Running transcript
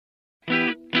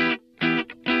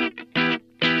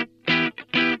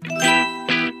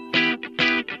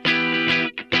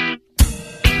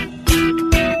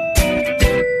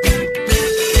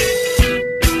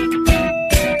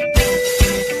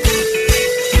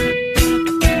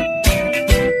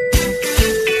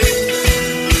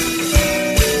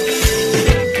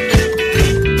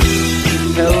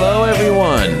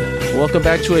welcome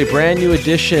back to a brand new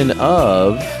edition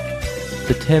of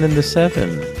The 10 and the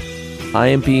 7. I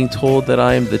am being told that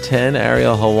I am the 10,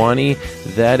 Ariel Hawani.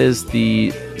 That is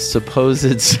the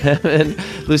supposed 7,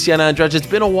 Luciana Andrade. It's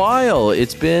been a while.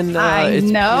 It's been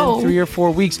been 3 or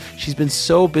 4 weeks. She's been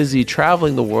so busy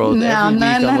traveling the world every week. I'm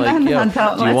like,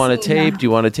 do you want a tape? Do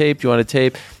you want a tape? Do you want a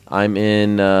tape? I'm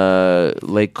in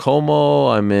Lake Como.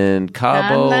 I'm in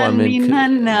Cabo.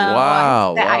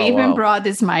 Wow. I even brought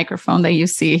this microphone that you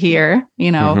see here,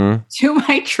 to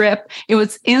my trip. It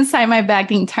was inside my bag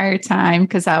the entire time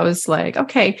because I was like,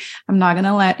 okay, I'm not going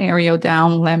to let Ariel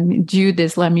down. Let me do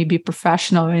this. Let me be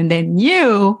professional. And then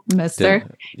you, mister,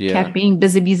 kept being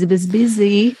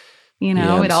busy.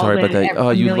 I'm sorry about that. Oh,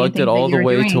 you lugged it all the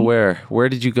way to where? Where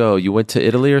did you go? You went to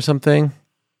Italy or something?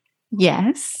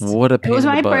 Yes. What a pain. It was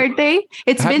my birthday.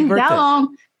 It's been that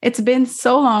long. It's been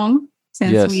so long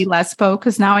since we last spoke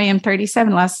because now I am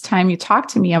 37. Last time you talked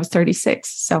to me, I was 36.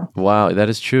 So wow, that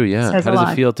is true. Yeah. How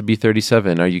does it feel to be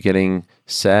 37? Are you getting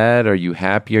sad? Are you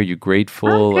happy? Are you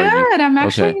grateful? I'm good. I'm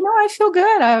actually, I feel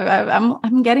good.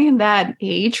 I'm getting in that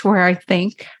age where I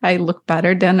think I look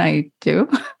better than I do.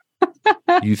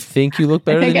 You think you look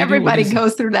better than you do? I think everybody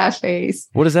goes through that phase.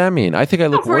 What does that mean? I think I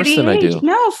look worse than I do.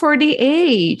 No, for the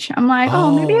age. I'm like,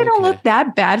 maybe I don't look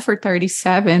that bad for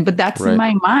 37, but that's in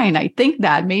my mind. I think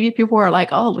that maybe people are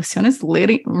like, Luciana's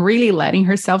really letting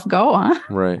herself go, huh?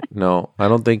 Right. No, I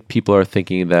don't think people are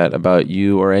thinking that about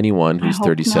you or anyone who's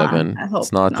 37.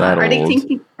 It's not that old.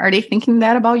 Are they thinking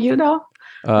that about you, though?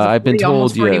 I've been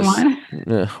told,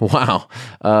 yes. Wow.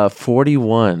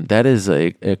 41. That is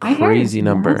a crazy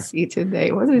number. Today.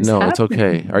 It's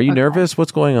okay. Are you nervous?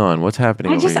 What's going on? What's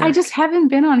happening? I just haven't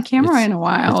been on camera in a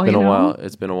while.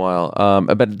 It's been a while.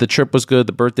 But the trip was good.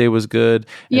 The birthday was good.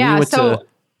 And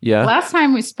last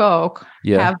time we spoke,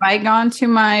 have I gone to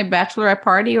my bachelorette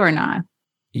party or not?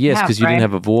 Yes, because you didn't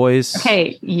have a voice.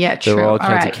 Okay, true. There were all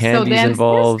kinds of candies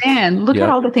involved. Look at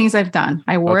all the things I've done.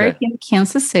 I work in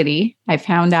Kansas City. I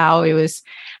found out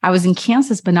I was in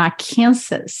Kansas, but not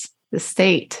Kansas, the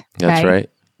state. That's right.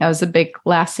 That was a big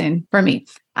lesson for me.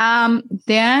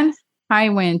 Then I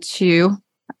went to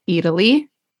Italy,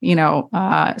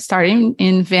 starting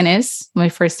in Venice, my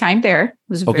first time there.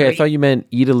 Was I thought you meant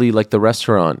Italy, like the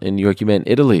restaurant in New York. You meant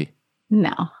Italy.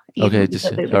 No. Okay, just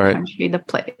all right. Country, the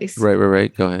place.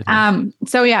 Right. Go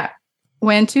ahead.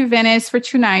 Went to Venice for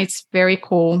 2 nights. Very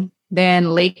cool. Then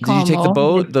Lake Como. Did you take the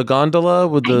boat, the gondola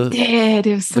with the? I did.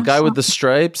 It was so the guy with the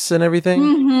stripes and everything.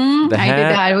 Mm-hmm. The hat. I did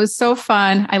that. It was so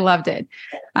fun. I loved it.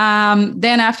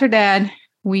 Then after that,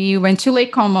 we went to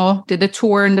Lake Como, did a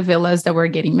tour in the villas that were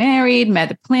getting married, met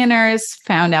the planners,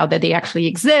 found out that they actually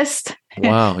exist.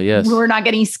 Wow. Yes. We were not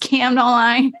getting scammed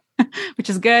online. Which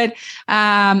is good.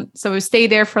 So we stayed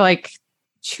there for like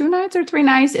 2 nights or 3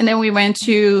 nights. And then we went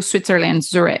to Switzerland,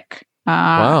 Zurich.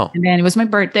 Wow. And then it was my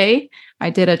birthday.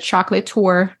 I did a chocolate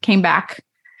tour, came back.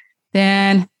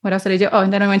 Then what else did I do?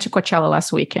 And then I went to Coachella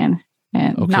last weekend.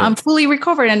 And now I'm fully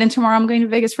recovered. And then tomorrow I'm going to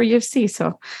Vegas for UFC.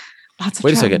 So lots of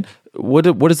Wait a second.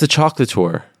 What is the chocolate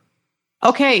tour?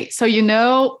 Okay. So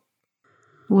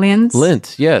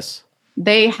Lindt, yes.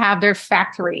 They have their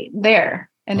factory there.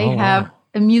 And they have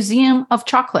a museum of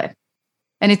chocolate.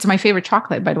 And it's my favorite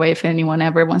chocolate, by the way, if anyone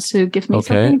ever wants to give me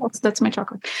something, that's my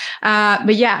chocolate.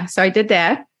 So I did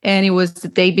that. And it was the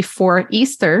day before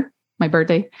Easter, my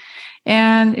birthday.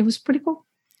 And it was pretty cool.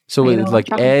 So with like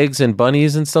chocolate. Eggs and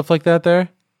bunnies and stuff like that there?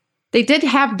 They did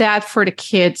have that for the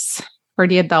kids. For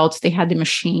the adults, they had the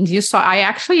machines. I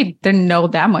actually didn't know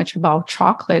that much about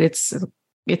chocolate.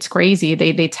 It's crazy.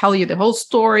 They tell you the whole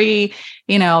story,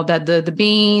 that the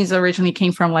beans originally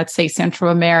came from, let's say, Central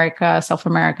America, South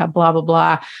America, blah, blah,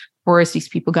 blah. Of course, these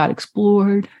people got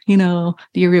explored, the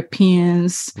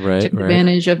Europeans took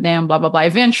advantage of them, blah, blah, blah.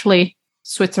 Eventually,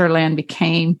 Switzerland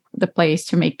became the place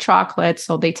to make chocolate.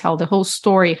 So they tell the whole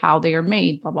story, how they are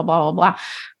made, blah, blah, blah, blah, blah.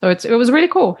 So it was really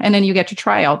cool. And then you get to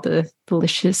try out the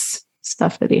delicious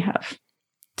stuff that they have.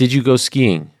 Did you go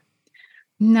skiing?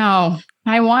 No.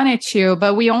 I wanted to,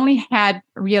 but we only had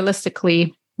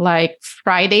realistically like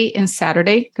Friday and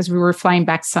Saturday because we were flying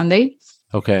back Sunday.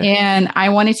 Okay. And I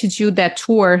wanted to do that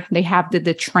tour. They have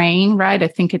the train, right? I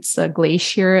think it's a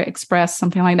Glacier Express,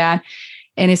 something like that.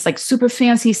 And it's like super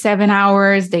fancy, 7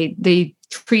 hours. They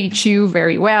treat you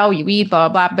very well. You eat, blah,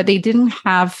 blah, but they didn't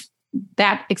have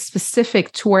that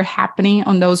specific tour happening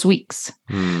on those weeks.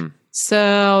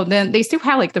 So then they still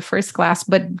had like the first class,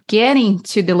 but getting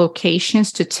to the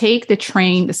locations to take the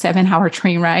train, the 7-hour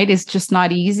train ride is just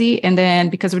not easy. And then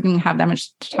because we didn't have that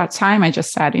much time, I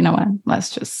just said, you know what,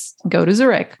 let's just go to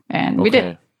Zurich. And we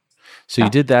did. So you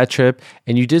did that trip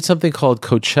and you did something called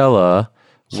Coachella,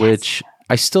 which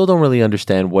I still don't really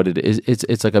understand what it is.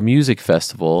 It's like a music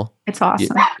festival. It's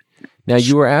awesome. Now,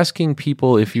 you were asking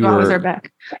people if you Flowers were... are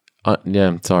back.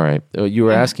 Yeah, it's all right. You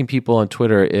were asking people on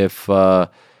Twitter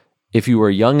if you were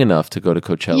young enough to go to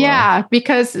Coachella. Yeah,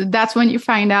 because that's when you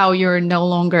find out you're no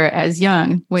longer as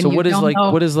young. When So you what is don't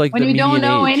know, when the you don't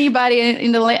know age? anybody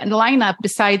in the lineup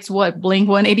besides what Blink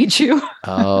 182.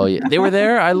 Oh yeah, they were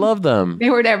there. I love them.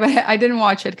 They were there, but I didn't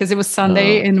watch it because it was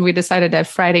Sunday, and we decided that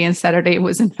Friday and Saturday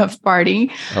was enough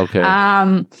partying. Okay.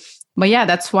 But yeah,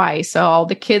 that's why. So all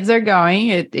the kids are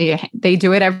going. They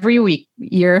do it every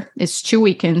year. It's 2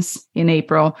 weekends in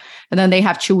April. And then they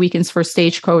have 2 weekends for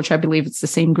Stagecoach. I believe it's the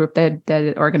same group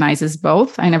that organizes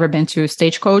both. I never been to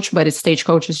Stagecoach, but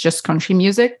Stagecoach is just country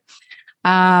music.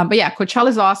 But yeah, Coachella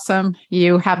is awesome.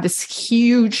 You have this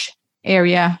huge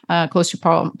area close to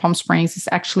Palm Springs. It's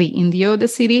actually Indio, the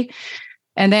city.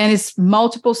 And then it's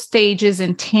multiple stages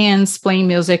and tents playing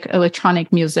music,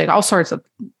 electronic music, all sorts of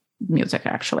music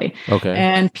actually. Okay.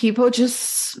 And people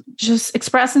just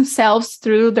express themselves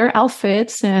through their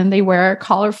outfits, and they wear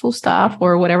colorful stuff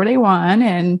or whatever they want,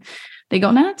 and they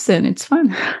go nuts, and it's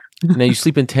fun. Now, you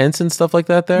sleep in tents and stuff like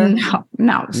that there?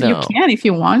 No. So you can if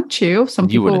you want to. Some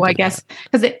people, I guess,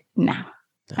 because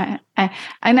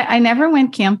I never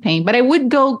went camping, but I would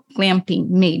go glamping,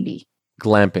 maybe.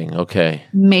 Glamping, okay.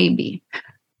 Maybe.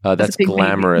 That's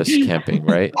glamorous camping,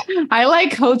 right? I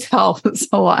like hotels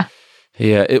a lot.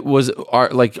 Yeah, it was.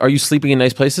 Are you sleeping in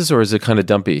nice places, or is it kind of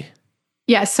dumpy?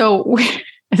 Yeah, so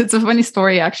it's a funny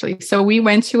story actually. So we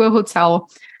went to a hotel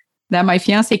that my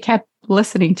fiance kept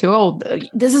listening to. Oh,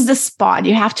 this is the spot.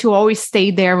 You have to always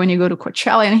stay there when you go to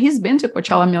Coachella. And he's been to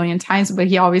Coachella a million times, but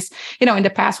he always, in the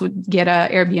past would get a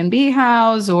Airbnb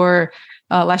house, or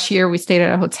last year we stayed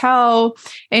at a hotel.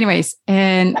 Anyways,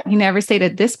 and he never stayed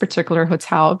at this particular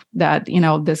hotel that,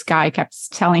 this guy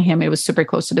kept telling him it was super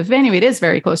close to the venue. It is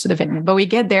very close to the venue, but we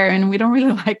get there and we don't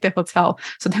really like the hotel.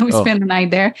 So then we spend the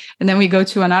night there, and then we go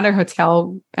to another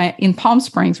hotel in Palm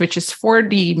Springs, which is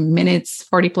 40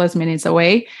 plus minutes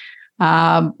away.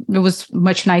 It was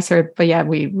much nicer, but yeah,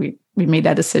 we made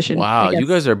that decision. Wow. You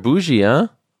guys are bougie, huh?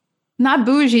 Not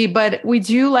bougie, but we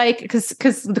do because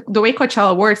the way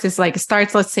Coachella works is like it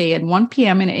starts, let's say, at 1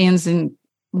 p.m. and it ends in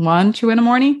 2 in the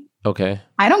morning. Okay.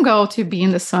 I don't go to be in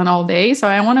the sun all day, so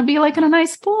I want to be like in a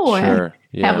nice pool and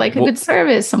have like a good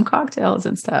service, some cocktails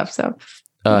and stuff. So,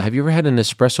 have you ever had an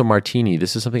espresso martini?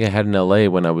 This is something I had in LA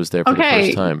when I was there for the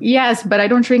first time. Yes, but I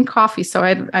don't drink coffee, so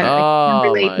I can't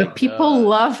relate. But people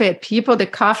love it. The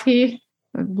coffee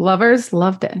lovers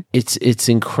loved it. It's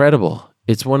incredible.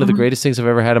 It's one of the greatest things I've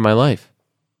ever had in my life.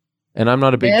 And I'm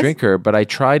not a big drinker, but I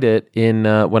tried it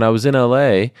when I was in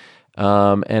LA,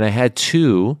 and I had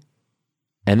 2,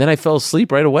 and then I fell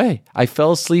asleep right away. I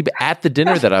fell asleep at the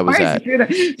dinner that I was at.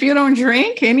 If you don't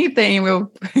drink anything,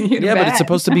 we'll but it's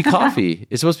supposed to be coffee.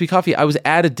 It's supposed to be coffee. I was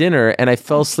at a dinner, and I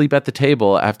fell asleep at the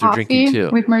table after drinking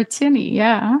 2. With martini,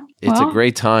 yeah. It's a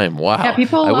great time. Wow. Yeah,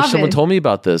 people I love wish someone told me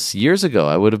about this years ago.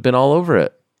 I would have been all over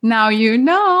it. Now you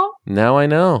know. Now I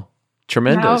know.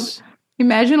 Tremendous. Now,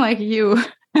 imagine like you.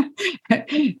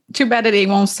 Too bad that they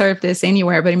won't serve this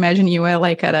anywhere, but imagine you were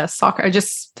like at a soccer. I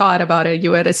just thought about it.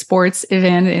 You at a sports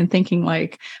event and thinking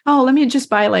like, oh, let me just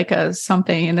buy like a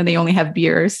something, and then they only have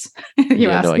beers. I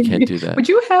can't do that. Would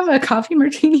you have a coffee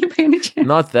martini by any chance?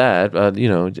 Not that.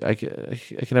 I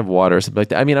can have water or something like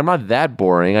that. I mean, I'm not that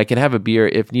boring. I can have a beer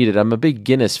if needed. I'm a big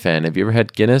Guinness fan. Have you ever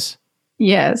had Guinness?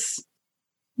 Yes.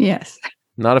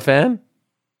 Not a fan?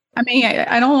 I mean,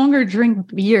 I no longer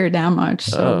drink beer that much.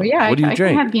 So yeah, what do you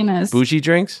drink? I can have Guinness. Bougie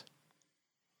drinks?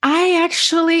 I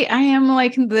am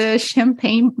like the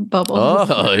champagne bubble.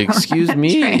 Oh, excuse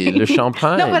me, the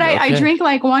champagne. No, but I drink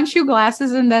like 1-2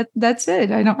 glasses, and that's it.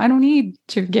 I don't need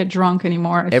to get drunk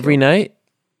anymore. Every night?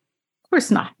 Of course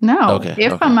not. No.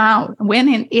 I'm out, when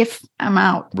and if I'm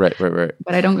out. Right.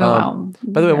 But I don't go out.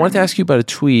 By the way, I wanted to ask you about a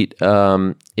tweet.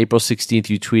 April 16th,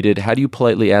 you tweeted, how do you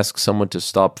politely ask someone to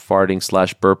stop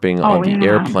farting/burping on the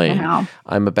airplane? Yeah.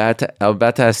 I'm about to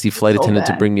ask the flight attendant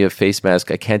to bring me a face mask.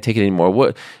 I can't take it anymore.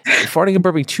 What? Farting and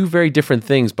burping, 2 very different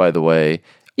things, by the way.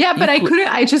 Yeah, but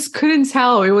I just couldn't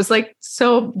tell. It was like,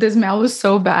 the smell was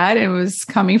so bad. It was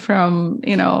coming from,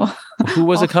 Who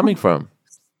was it coming from?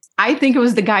 I think it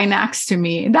was the guy next to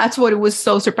me. That's what it was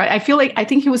so surprised. I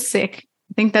think he was sick.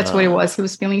 I think that's what it was. He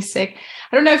was feeling sick.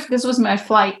 I don't know if this was my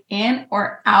flight in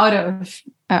or out of,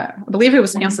 I believe it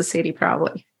was Kansas City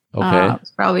probably. Okay. I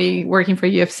was probably working for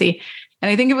UFC. And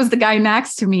I think it was the guy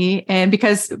next to me. And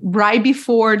because right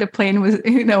before the plane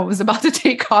was about to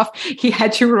take off, he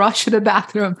had to rush to the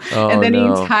bathroom. And then the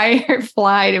entire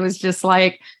flight, it was just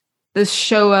like this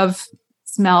show of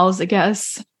smells, I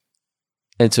guess.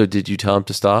 And so did you tell him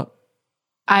to stop?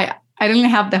 I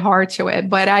didn't have the heart to it,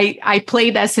 but I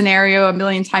played that scenario a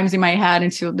million times in my head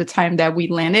until the time that we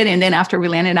landed. And then after we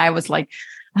landed, I was like,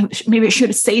 maybe I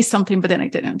should say something, but then I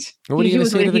didn't. What are you going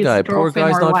to say to the guy? Poor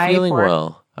guy's not feeling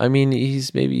well. I mean,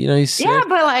 he's maybe, he's sick. Yeah,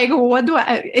 but like, what do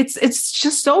it's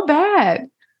just so bad.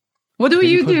 What do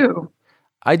you do?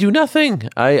 I do nothing.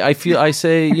 I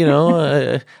say, I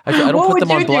don't put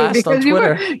them on blast on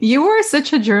Twitter. You were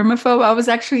such a germaphobe. I was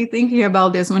actually thinking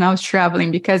about this when I was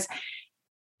traveling, because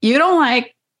you don't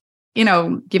like,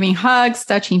 giving hugs,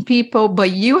 touching people,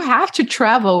 but you have to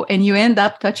travel and you end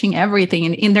up touching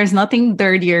everything. And there's nothing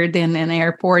dirtier than an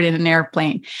airport and an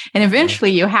airplane. And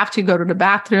eventually you have to go to the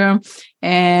bathroom.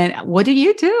 And what do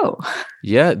you do?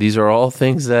 Yeah, these are all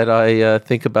things that I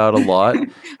think about a lot.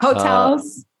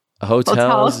 Hotels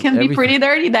can be pretty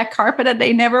dirty. That carpet that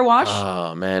they never wash.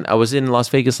 Oh, man. I was in Las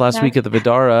Vegas last week at the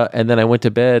Vdara, and then I went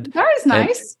to bed. That is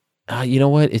nice. You know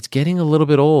what? It's getting a little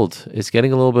bit old.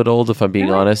 If I'm being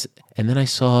honest. And then I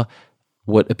saw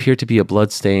what appeared to be a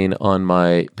blood stain on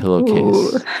my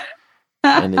pillowcase.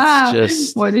 And it's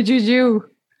just... What did you do?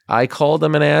 I called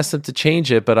them and I asked them to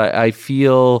change it, but I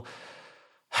feel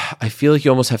like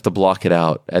you almost have to block it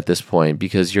out at this point,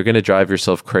 because you're going to drive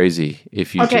yourself crazy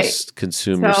if you just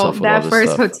consume yourself with all this stuff.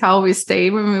 That first hotel we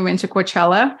stayed when we went to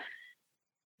Coachella,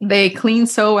 they cleaned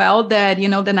so well that,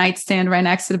 the nightstand right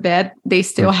next to the bed, they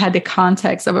still had the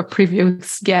contacts of a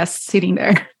previous guest sitting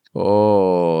there.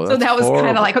 Oh, so that was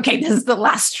kind of like, okay, this is the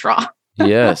last straw.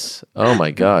 Yes. Oh my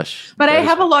gosh. But I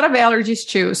have a lot of allergies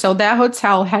too. So that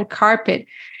hotel had carpet,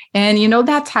 and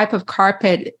that type of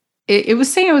carpet, it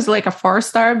was saying it was like a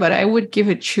 4-star, but I would give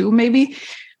it 2 maybe.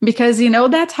 Because,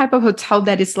 that type of hotel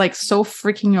that is like so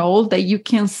freaking old that you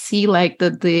can see like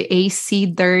the AC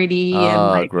dirty and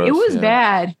like gross, it was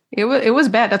bad. It was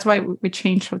bad. That's why we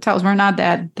changed hotels. We're not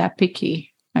that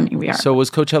picky. I mean, we are. So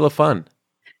was Coachella fun?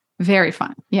 Very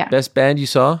fun. Yeah. Best band you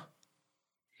saw?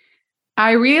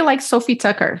 I really like Sophie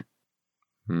Tucker.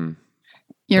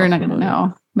 You're not gonna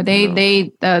know, but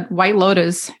they White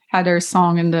Lotus had their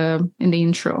song in the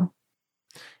intro.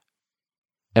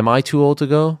 Am I too old to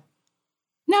go?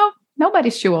 No,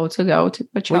 nobody's too old to go to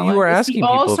Coachella. Well, you were asking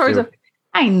all sorts of.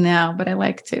 I know, but I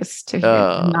like to hear.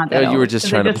 Not that you were just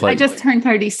trying to play. I just turned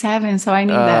 37, so I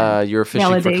need that. You're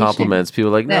fishing for compliments. People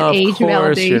are like, no, of course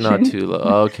validation. You're not too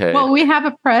low. Okay. Well, we have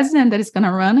a president that is going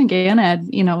to run again at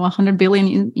 100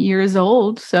 billion years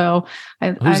old. So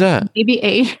who's that? Maybe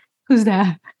age. Who's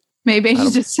that? Maybe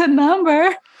it's just a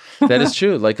number. That is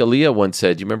true. Like Aaliyah once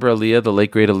said. You remember Aaliyah, the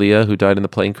late great Aaliyah, who died in the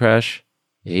plane crash?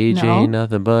 Age ain't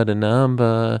nothing but a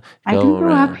number. I didn't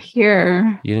grow up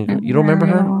here. You don't remember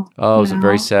her? Oh, it was a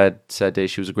very sad day.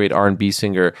 She was a great R&B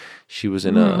singer. She was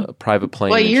in a private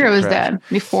plane. What year was that?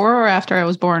 Before or after I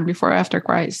was born? Before or after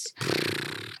Christ?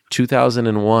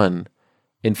 2001.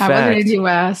 In fact, I wasn't in the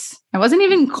U.S. I wasn't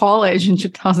even in college in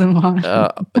 2001.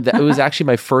 It was actually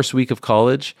my first week of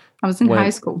college. I was in high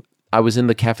school. I was in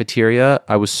the cafeteria.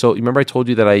 Remember I told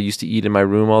you that I used to eat in my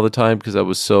room all the time because I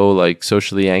was so like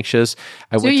socially anxious.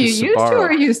 I went to you used to,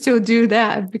 or you still do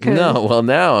that? Because no, well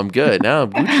now I'm good. Now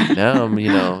I'm Gucci. Now I'm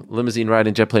limousine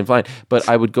riding, jet plane flying. But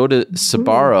I would go to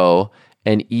Sbarro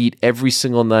and eat every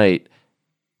single night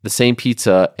the same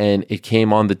pizza, and it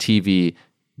came on the TV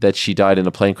that she died in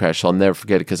a plane crash. So I'll never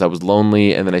forget it because I was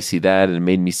lonely, and then I see that, and it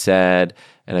made me sad,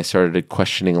 and I started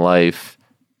questioning life.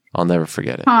 I'll never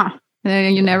forget it. Huh.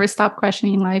 You never stopped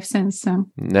questioning life since.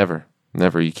 Never.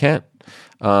 You can't.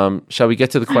 Shall we get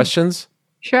to the questions?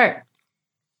 Sure.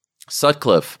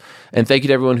 Sutcliffe. And thank you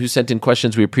to everyone who sent in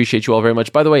questions. We appreciate you all very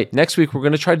much. By the way, next week we're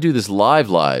going to try to do this live.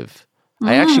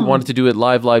 I actually wanted to do it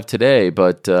live today,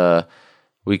 but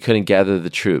we couldn't gather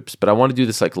the troops. But I want to do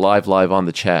this like live on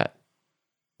the chat.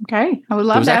 Okay, I would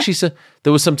love that.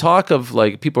 There was some talk of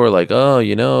like people were like, oh,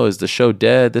 is the show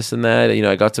dead? This and that.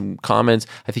 I got some comments.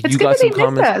 I think you got some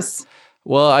comments.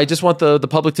 Well, I just want the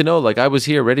public to know, like I was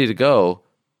here, ready to go.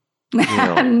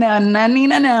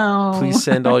 No. Please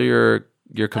send all your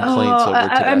complaints over to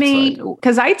that I mean,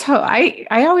 because I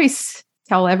always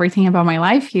tell everything about my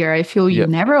life here. I feel you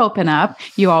never open up.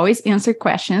 You always answer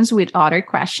questions with other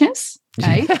questions.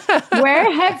 Right?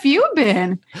 Where have you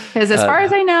been? Because as far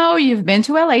as I know, you've been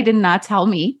to LA. Did not tell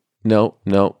me. No.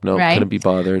 Right? Couldn't be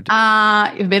bothered.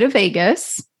 You've been to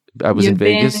Vegas. I was in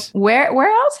Vegas. Where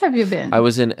else have you been? I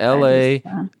was in LA.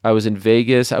 I was in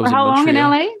Vegas. I was in Montreal. How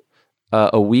long in LA?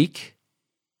 A week.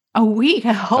 A week,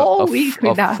 a whole week.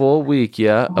 A full week,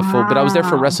 yeah. Wow. But I was there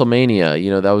for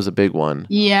WrestleMania. That was a big one.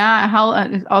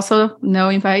 Yeah. Also no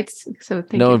invites. So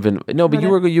but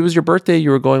it was your birthday.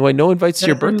 You were going away. No invites to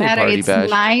your birthday party, It's Bash.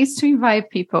 nice to invite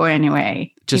people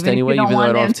anyway. Just Even if you anyway, don't even though I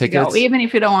want don't them have to go. tickets? Even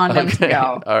if you don't want them to Okay.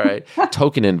 go. All right.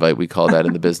 Token invite, we call that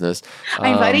in the business. I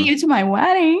invited you to my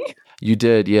wedding. You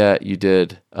did. Yeah, you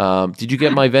did. Did you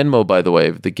get my Venmo, by the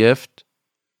way, the gift?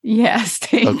 Yes,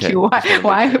 thank Okay, you. just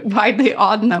wanna make sure. Why the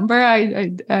odd number?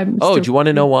 I'm Oh, still, do you want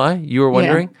to know why? You were Yeah.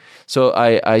 wondering? So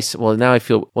well, now I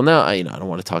feel, well, now I don't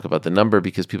want to talk about the number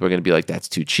because people are going to be like, that's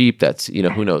too cheap. That's,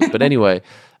 who knows? But anyway,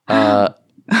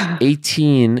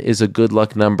 18 is a good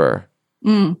luck number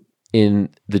in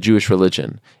the Jewish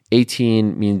religion.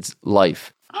 18 means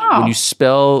life. Oh.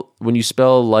 When you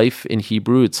spell life in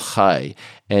Hebrew, it's chai.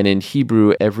 And in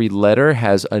Hebrew, every letter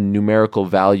has a numerical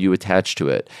value attached to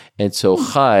it. And so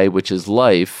chai, which is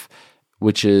life,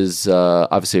 which is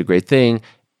obviously a great thing,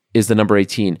 is the number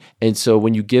 18. And so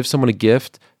when you give someone a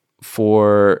gift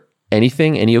for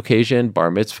anything, any occasion,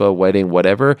 bar mitzvah, wedding,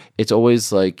 whatever, it's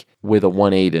always like with a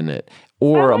 1-8 in it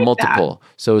or a multiple.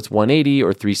 That. So it's 180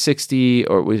 or 360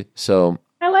 so.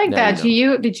 I like that.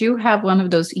 Did you have one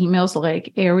of those emails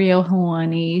like Ariel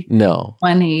Hawani? No.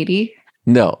 180?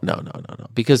 No.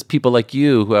 Because people like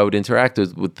you who I would interact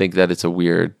with would think that it's a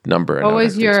weird number. What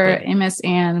was your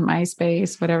MSN,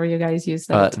 MySpace, whatever you guys use?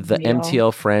 The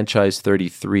MTL franchise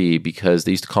 33, because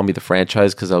they used to call me the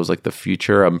franchise because I was like the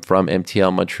future. I'm from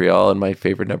MTL Montreal and my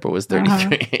favorite number was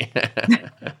 33.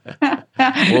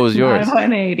 What was yours?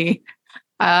 180.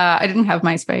 I didn't have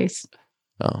MySpace.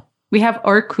 Oh. We have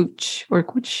Orkut,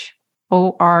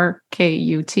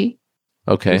 ORKUT.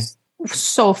 Okay. It's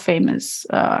so famous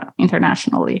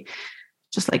internationally,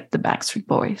 just like the Backstreet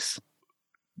Boys.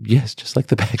 Yes, just like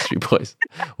the Backstreet Boys.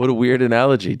 What a weird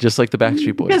analogy. Just like the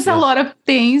Backstreet Boys. Because a lot of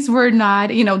things were not,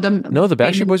 the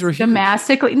Backstreet Boys were huge.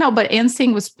 Domestically. No, but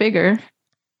NSYNC was bigger.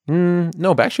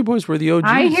 No, Backstreet Boys were the OGs.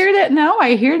 I hear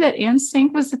that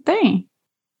NSYNC was the thing.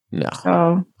 No.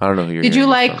 So, I don't know who you're Did you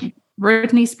like from.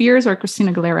 Britney Spears or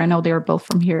Christina Aguilera? I know they were both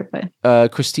from here,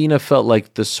 but Christina felt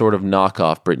like the sort of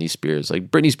knockoff Britney Spears.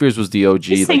 Like Britney Spears was the OG.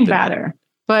 She sang better,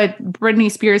 but Britney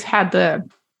Spears had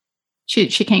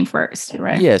she came first,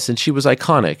 right? Yes, and she was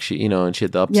iconic. She, and she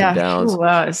had the ups and downs.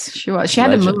 She was. She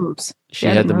had the moves. She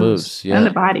had the moves. Yeah, and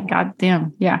the body.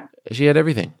 Goddamn. Yeah. She had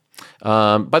everything.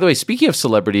 By the way, speaking of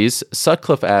celebrities,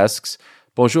 Sutcliffe asks,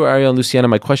 Bonjour, Ariel and Luciana.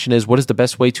 My question is, what is the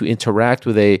best way to interact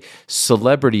with a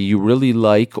celebrity you really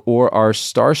like or are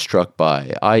starstruck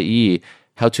by, i.e.,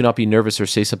 how to not be nervous or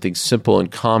say something simple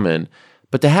and common,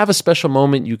 but to have a special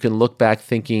moment you can look back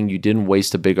thinking you didn't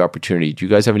waste a big opportunity? Do you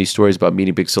guys have any stories about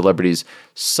meeting big celebrities?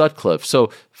 Sutcliffe.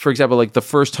 So, for example, like the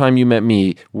first time you met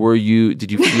me, did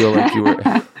you feel like you were...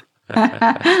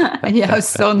 Yeah, I was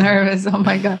so nervous. Oh,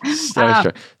 my God.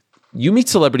 Starstruck. You meet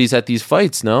celebrities at these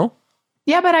fights, no?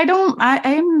 Yeah, but I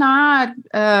am not,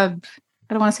 I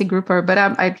don't want to say grouper, but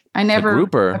I never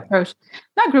approach,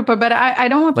 not grouper, but I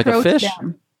don't approach like a fish?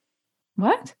 them.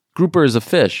 What? Grouper is a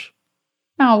fish.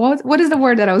 No, what is the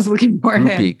word that I was looking for?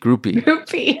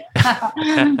 Groupie.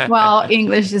 Well,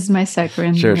 English is my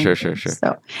second. Sure.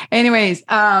 So anyways,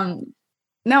 no,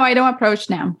 I don't approach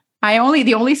them. The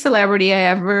only celebrity I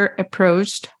ever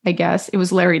approached, I guess, it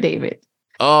was Larry David.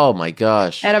 Oh my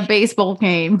gosh. At a baseball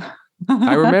game.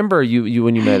 I remember you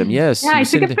when you met him. Yes. Yeah, I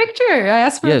took a picture. I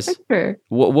asked for a picture.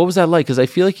 What was that like? Because I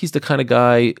feel like he's the kind of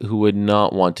guy who would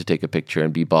not want to take a picture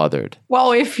and be bothered.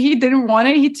 Well, if he didn't want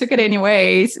it, he took it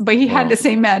anyways. But he had the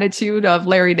same attitude of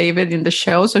Larry David in the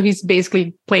show. So he's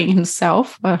basically playing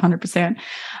himself 100%.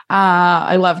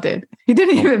 I loved it. He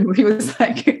didn't even, he was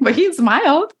like, but he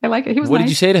smiled. I like it. He was What nice.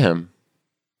 did you say to him?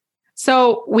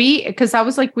 So because I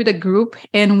was like with a group,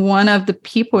 and one of the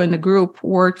people in the group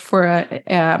worked for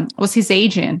was his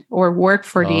agent or worked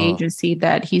for the agency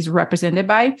that he's represented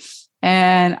by.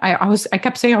 And I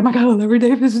kept saying, "Oh my God, Larry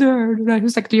David's there!" And I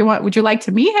was like, would you like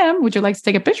to meet him? Would you like to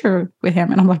take a picture with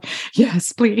him?" And I'm like,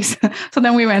 "Yes, please." So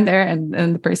then we went there, and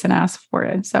the person asked for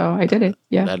it, so I did it.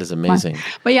 Yeah, that is amazing.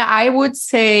 But yeah, I would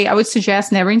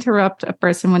suggest never interrupt a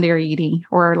person when they're eating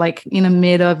or like in the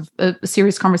mid of a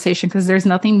serious conversation, because there's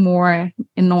nothing more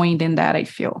annoying than that, I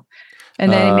feel,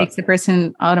 and then it makes the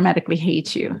person automatically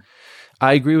hate you.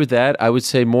 I agree with that. I would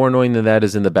say more annoying than that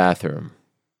is in the bathroom.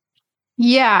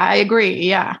 Yeah, I agree.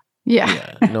 Yeah.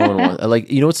 No one wants. Like,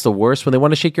 what's the worst? When they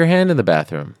want to shake your hand in the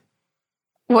bathroom.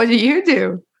 What do you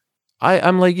do?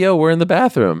 I'm like, yo, we're in the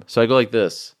bathroom. So I go like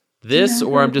this,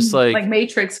 or I'm just like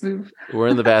Matrix move. We're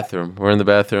in the bathroom.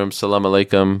 Salam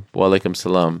alaikum, wa alaikum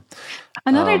salam.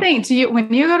 Another thing,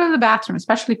 when you go to the bathroom,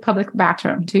 especially public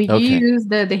bathroom, do you use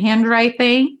the hand dry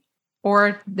thing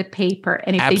or the paper?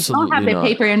 And if they don't have the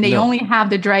paper and they only have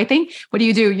the dry thing, what do?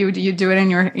 You do it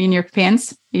in your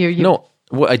pants? No.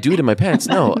 Well, I do it in my pants.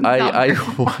 No,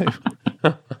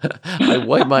 I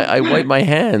wipe my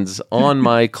hands on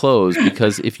my clothes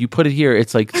because if you put it here,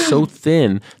 it's like so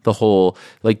thin. The whole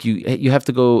like you have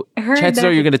to go. I heard Chances that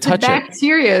are you're going to touch it.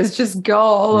 Bacteria just go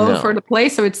all over the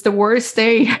place, so it's the worst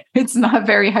day. It's not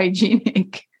very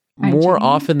hygienic. More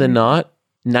often than not,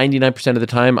 99% of the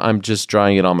time, I'm just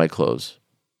drying it on my clothes.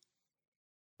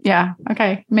 Yeah.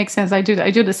 Okay. Makes sense. I do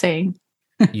the same.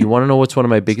 You want to know what's one of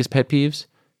my biggest pet peeves?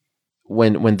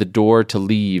 When the door to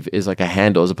leave is like a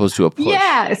handle as opposed to a push.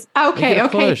 Yes. Okay.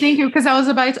 Thank you. Because I was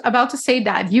about to say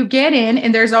that you get in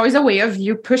and there's always a way of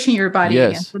you pushing your body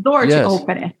against the door to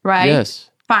open it, right? Yes.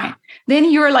 Fine.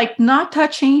 Then you're like not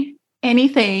touching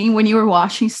anything when you were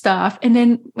washing stuff. And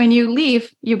then when you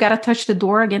leave, you got to touch the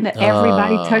door again that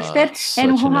everybody touched it.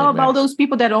 And how about those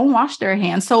people that don't wash their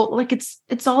hands? So like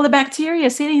it's all the bacteria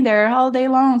sitting there all day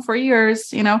long for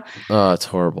years, Oh, it's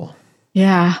horrible.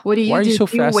 Yeah. What do you do? Why are you so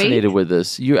fascinated with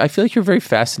this? I feel like you're very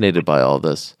fascinated by all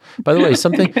this. By the way,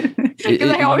 something...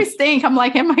 Because I always think, I'm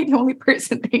like, am I the only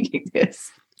person thinking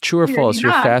this? True or false?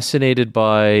 You're fascinated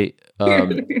by...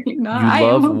 you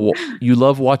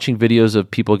love watching videos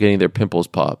of people getting their pimples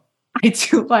pop. I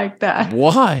do like that.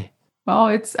 Why?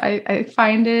 Well, I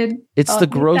find it... It's the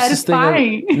grossest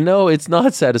thing. No, it's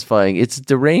not satisfying. It's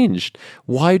deranged.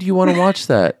 Why do you want to watch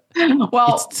that?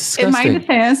 Well, in my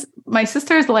defense, my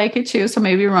sisters like it too, so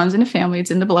maybe it runs in the family. It's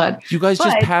in the blood. You guys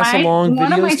just pass along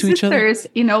videos to each other?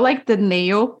 Like the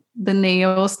nail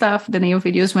stuff, the nail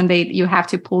videos when you have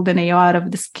to pull the nail out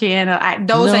of the skin.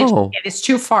 It's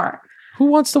too far. Who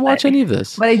wants to watch any of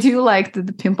this? But I do like the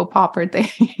pimple popper thing.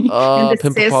 Oh, and the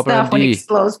pimple popper stuff when it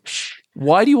explodes.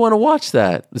 Why do you want to watch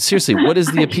that? Seriously, what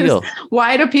is the appeal?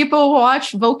 Why do people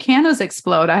watch volcanoes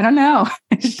explode? I don't know.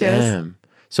 It's Damn.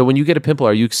 So when you get a pimple,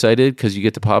 are you excited because you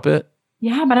get to pop it?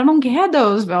 Yeah, but I don't get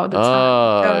those all the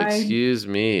time. Excuse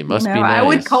me. Must be nice. I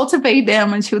would cultivate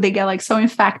them until they get like so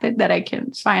infected that I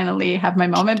can finally have my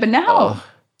moment. But now...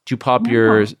 Do you pop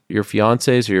your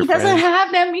fiancés or your friends? He doesn't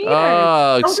have them either.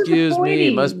 Oh, excuse me.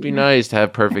 It must be nice to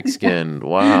have perfect skin.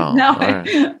 Wow. No,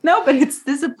 but it's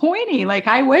disappointing. Like,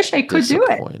 I wish I could do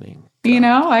it.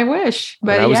 I wish.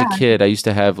 But when I was a kid, I used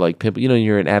to have like pimples.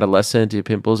 You're an adolescent, you have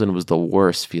pimples, and it was the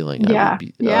worst feeling. Yeah.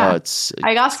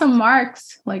 I got some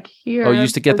marks like here. Oh, you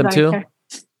used to get them too?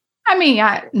 I mean,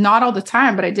 not all the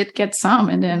time, but I did get some,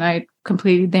 and then I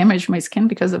completely damaged my skin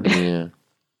because of it. Yeah.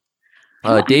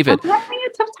 David. I'm having a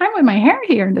tough time with my hair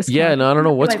here in this. Yeah, no, I don't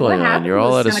know what's going on. You're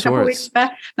all out of sorts.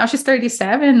 Now she's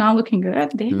 37, not looking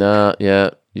good. No, yeah,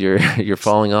 you're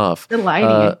falling off. The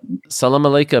lighting. Salam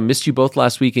alaikum. Missed you both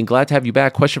last week and glad to have you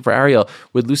back. Question for Ariel.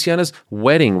 With Luciana's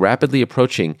wedding rapidly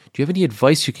approaching, do you have any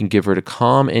advice you can give her to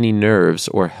calm any nerves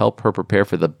or help her prepare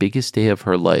for the biggest day of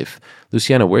her life?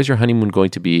 Luciana, where's your honeymoon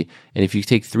going to be? And if you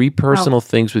take 3 personal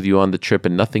things with you on the trip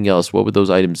and nothing else, what would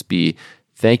those items be?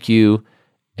 Thank you.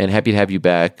 And happy to have you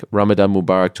back. Ramadan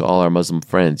Mubarak to all our Muslim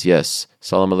friends. Yes.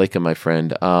 Salam alaikum, my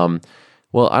friend.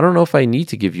 Well, I don't know if I need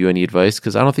to give you any advice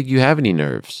because I don't think you have any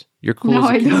nerves. You're cool. No,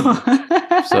 I don't.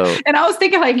 So, and I was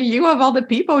thinking, like, you of all the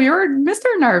people, you're Mr.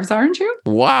 Nerves, aren't you?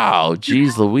 Wow.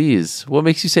 Geez, Louise. What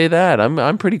makes you say that?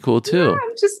 I'm pretty cool too. Yeah,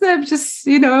 I'm just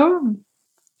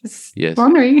yes.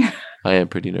 wondering. I am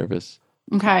pretty nervous.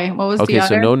 Okay. What was the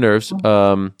other? So no nerves.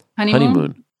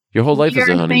 Honeymoon. Your whole life is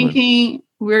a honeymoon.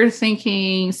 We're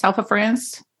thinking south of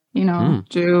France,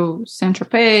 to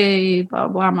Saint-Tropez, blah,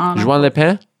 blah, blah. Juan Le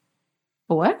Pen?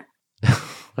 What?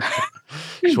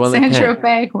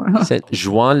 Saint-Tropez.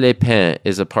 Juan Le Pen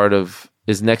is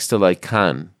next to like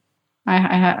Cannes.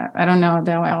 I don't know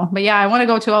that well. But yeah, I want to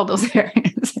go to all those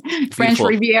areas. French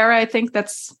Riviera, I think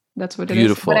that's what it is.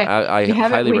 Beautiful. I highly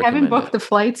recommend it. We haven't booked the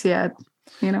flights yet.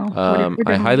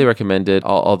 I highly recommend it,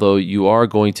 although you are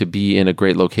going to be in a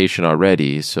great location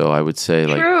already. So I would say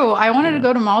True. I wanted to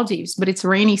go to Maldives, but it's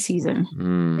rainy season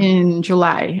in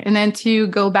July. And then to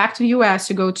go back to the US,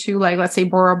 to go to let's say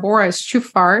Bora Bora is too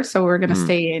far. So we're going to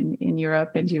stay in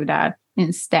Europe and do that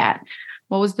instead.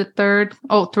 What was the third?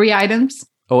 3 items.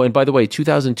 Oh, and by the way,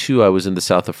 2002, I was in the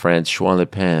south of France, Juan Le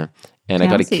Pen. And I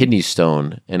got a kidney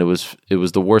stone, and it was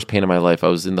the worst pain of my life. I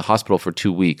was in the hospital for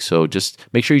 2 weeks. So just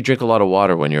make sure you drink a lot of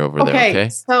water when you're over there, okay?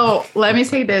 So let me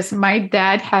say this. My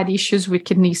dad had issues with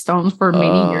kidney stones for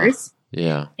many years.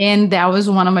 Yeah. And that was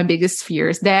one of my biggest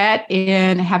fears. That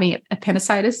and having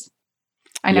appendicitis.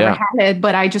 I never had it,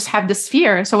 but I just have this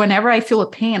fear. So whenever I feel a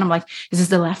pain, I'm like, is this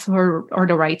the left or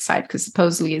the right side? Because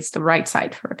supposedly it's the right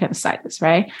side for appendicitis,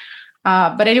 right?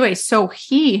 But anyway, so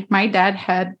my dad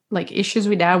had like issues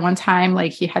with that one time.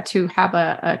 Like he had to have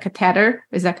a catheter.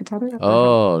 Is that catheter?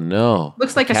 Oh no.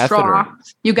 Looks like a catheter. straw.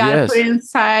 You got to Yes. put it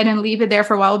inside and leave it there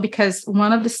for a while because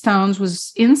one of the stones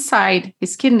was inside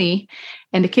his kidney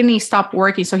and the kidney stopped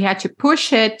working. So he had to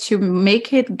push it to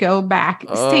make it go back.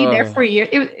 Stay there for a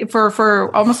year,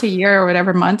 for almost a year or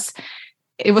whatever months.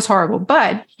 It was horrible.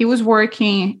 But he was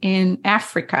working in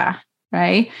Africa,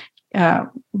 right?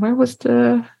 Where was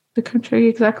the country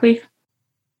exactly?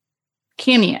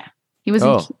 Kenya. He was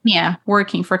in Kenya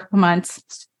working for a couple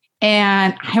months.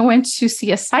 And I went to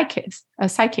see a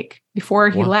psychic before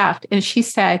he left. And she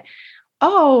said,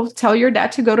 oh, tell your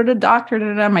dad to go to the doctor.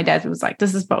 My dad was like,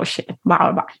 this is bullshit. Blah,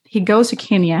 blah, blah. He goes to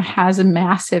Kenya, has a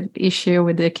massive issue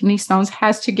with the kidney stones,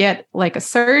 has to get like a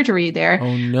surgery there.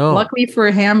 Oh, no. Luckily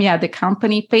for him, the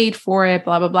company paid for it,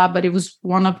 blah, blah, blah. But it was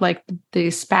one of like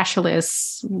the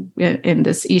specialists in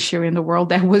this issue in the world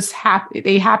that was happy.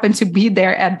 They happened to be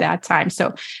there at that time.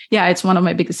 So yeah, it's one of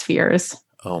my biggest fears.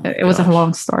 Oh, it was a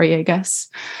long story, I guess.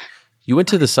 You went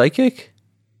to the psychic?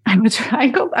 I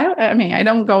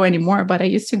don't go anymore, but I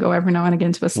used to go every now and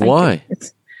again to a psychic. Why?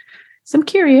 So I'm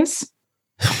curious.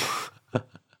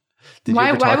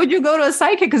 Why would you go to a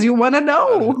psychic? Because you want to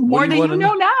know more than you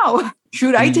know now.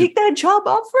 Should I take that job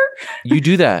offer? You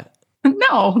do that?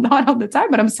 No, not all the time.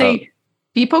 But I'm saying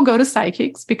people go to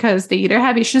psychics because they either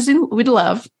have issues with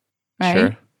love, right?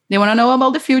 Sure. They want to know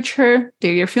about the future.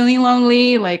 They're feeling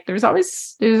lonely. Like there's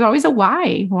always a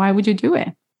why. Why would you do it?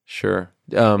 Sure.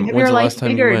 When's the last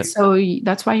time you went? So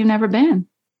that's why you've never been.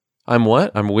 I'm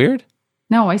what? I'm weird?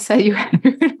 No, I said you have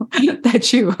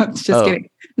that you. I'm just kidding.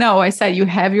 No, I said you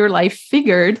have your life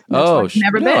figured. That's why you've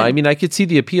never been. I mean, I could see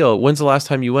the appeal. When's the last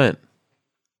time you went?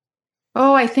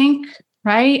 Oh, I think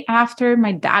right after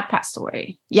my dad passed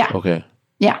away. Yeah. Okay.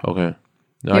 Yeah. Okay.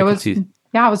 No, I could see.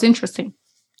 Yeah, it was interesting.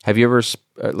 Have you ever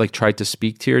tried to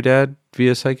speak to your dad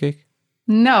via psychic?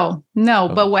 No.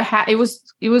 But it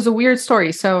was a weird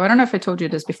story. So I don't know if I told you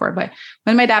this before, but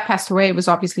when my dad passed away, it was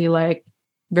obviously like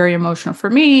very emotional for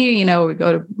me. You know, we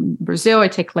go to Brazil, I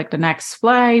take like the next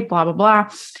flight, blah, blah, blah.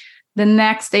 The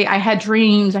next day I had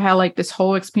dreams. I had like this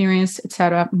whole experience,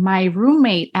 etc. My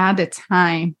roommate at the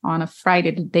time on a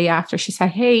Friday, the day after, she said,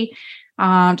 hey,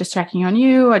 just checking on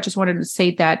you. I just wanted to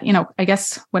say that, you know, I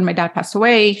guess when my dad passed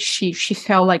away, she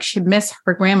felt like she missed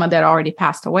her grandma that already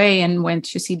passed away and went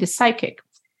to see the psychic.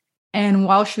 And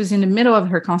while she was in the middle of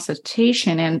her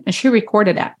consultation, and she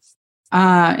recorded that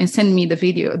and sent me the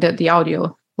video, the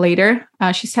audio later,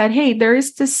 she said, hey, there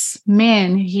is this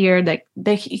man here that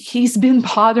he's been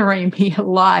bothering me a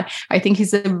lot. I think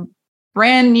he's a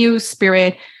brand new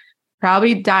spirit,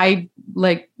 probably died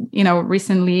like, you know,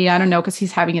 recently. I don't know, because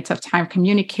he's having a tough time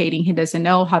communicating. He doesn't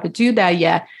know how to do that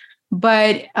yet.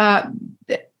 But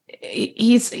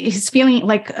he's feeling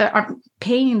like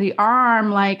pain in the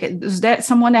arm. Like, is that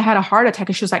someone that had a heart attack?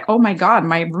 And she was like, oh my God,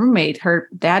 my roommate, her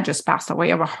dad just passed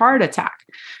away of a heart attack.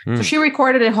 So she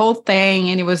recorded the whole thing.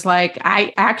 And it was like,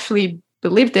 I actually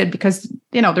believed it because,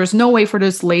 you know, there's no way for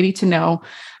this lady to know.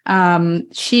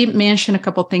 She mentioned a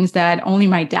couple of things that only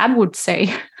my dad would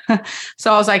say.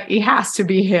 So I was like, it has to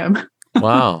be him.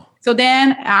 Wow. So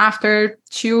then after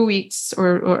 2 weeks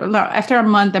or after a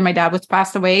month that my dad was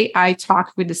passed away, I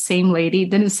talked with the same lady.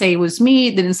 Didn't say it was me.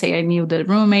 Didn't say I knew the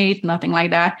roommate, nothing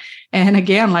like that. And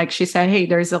again, like she said, hey,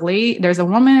 there's a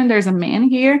woman, there's a man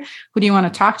here. Who do you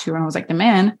want to talk to? And I was like, the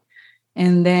man.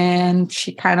 And then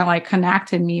she kind of like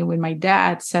connected me with my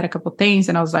dad, said a couple of things.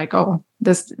 And I was like, oh,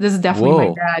 this is definitely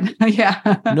my dad.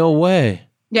 Yeah. No way.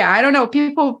 Yeah. I don't know.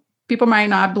 People might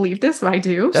not believe this, but I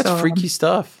do. That's freaky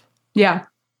stuff. Yeah.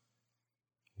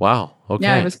 Wow. Okay.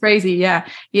 Yeah, it was crazy. Yeah.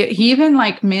 He even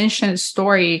like mentioned a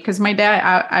story because my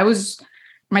dad,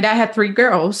 my dad had 3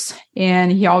 girls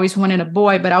and he always wanted a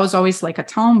boy, but I was always like a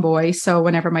tomboy. So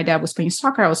whenever my dad was playing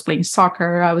soccer, I was playing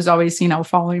soccer. I was always, you know,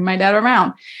 following my dad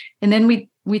around. And then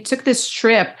we took this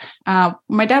trip.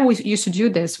 My dad used to do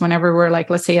this whenever we're like,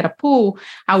 let's say at a pool,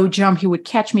 I would jump, he would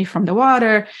catch me from the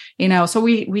water, you know. So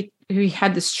we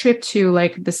had this trip to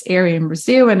like this area in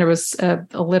Brazil, and there was a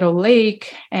little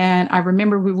lake. And I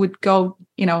remember we would go,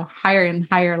 you know, higher and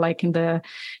higher, like in the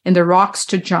rocks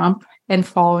to jump and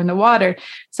fall in the water.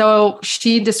 So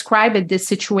she described this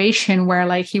situation where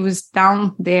like he was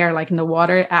down there, like in the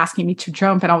water, asking me to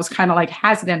jump. And I was kind of like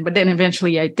hesitant, but then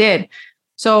eventually I did.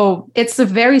 So it's a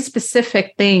very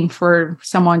specific thing for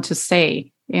someone to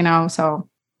say, you know, so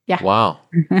yeah. Wow.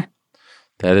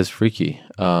 That is freaky.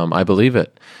 I believe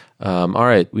it. All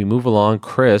right, we move along.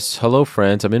 Chris, hello,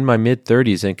 friends. I'm in my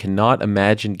mid-30s and cannot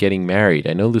imagine getting married.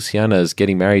 I know Luciana is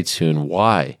getting married soon.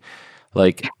 Why?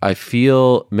 Like, I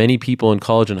feel many people in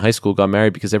college and high school got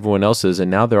married because everyone else is, and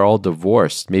now they're all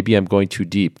divorced. Maybe I'm going too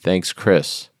deep. Thanks,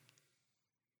 Chris.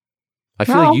 I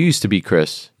feel like you used to be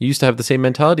Chris. You used to have the same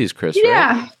mentality as Chris, right?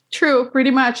 Yeah, true,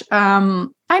 pretty much. I never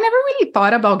really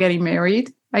thought about getting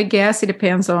married. I guess it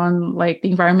depends on like the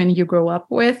environment you grow up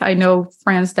with. I know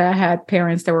friends that had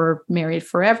parents that were married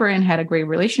forever and had a great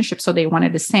relationship, so they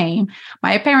wanted the same.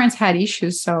 My parents had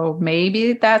issues, so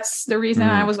maybe that's the reason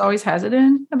I was always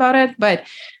hesitant about it. But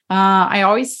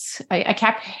I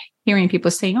kept hearing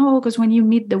people saying, "Oh, because when you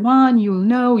meet the one, you'll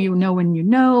know when you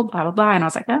know, blah blah blah." And I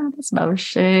was like, "Oh, that's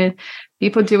bullshit.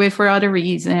 People do it for other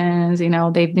reasons. You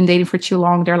know, they've been dating for too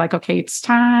long. They're like, okay, it's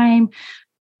time,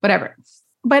 whatever."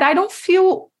 But I don't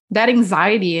feel that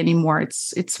anxiety anymore.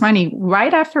 It's funny.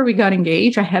 Right after we got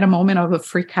engaged, I had a moment of a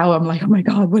freak out. I'm like, oh my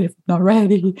God, what if I'm not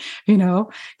ready? You know,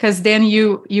 because then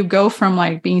you go from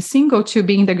like being single to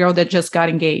being the girl that just got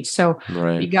engaged. So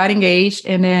we got engaged,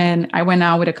 and then I went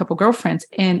out with a couple girlfriends,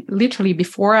 and literally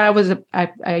before I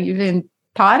even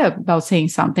thought about saying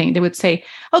something, they would say,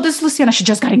 "Oh, this is Luciana. She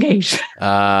just got engaged."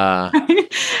 And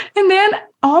then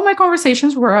all my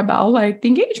conversations were about like the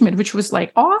engagement, which was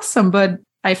like awesome, but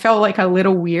I felt like a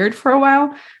little weird for a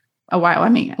while. I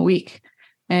mean, a week.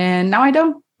 And now I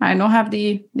don't have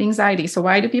the anxiety. So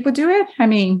why do people do it? I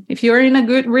mean, if you're in a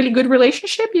really good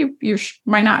relationship,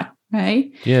 why not?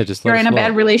 Right? Yeah, just you're in a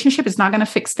bad relationship, it's not going to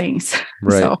fix things.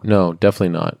 Right. So, no, definitely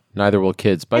not. Neither will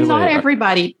kids. By the way, not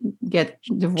everybody get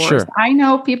divorced. Sure. I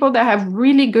know people that have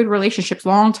really good relationships,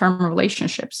 long-term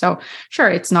relationships. So sure,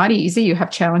 it's not easy. You have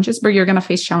challenges, but you're going to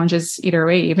face challenges either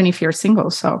way, even if you're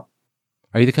single. So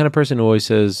are you the kind of person who always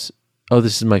says, "Oh,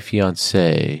 this is my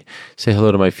fiance. Say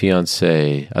hello to my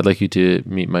fiance. I'd like you to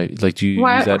meet my," like, do you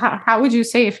use that? How would you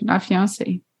say if you're not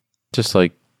fiance? Just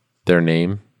like their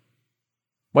name.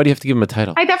 Why do you have to give them a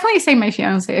title? I definitely say my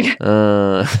fiance.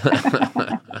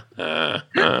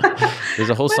 There's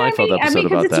a whole Seinfeld episode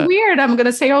about that. It's weird. I'm going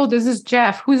to say, "Oh, this is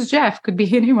Jeff." Who's Jeff? Could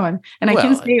be anyone. And I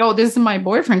can say, "Oh, this is my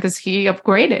boyfriend," because he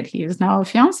upgraded. He is now a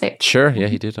fiance. Sure. Yeah,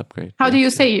 he did upgrade. How do you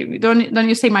say? Don't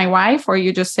you say my wife, or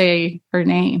you just say her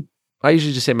name? I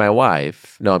usually just say my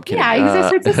wife. No, I'm kidding. Yeah,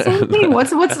 it's the same thing. What's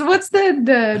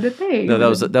the thing? No,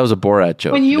 that was a Borat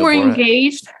joke. When you were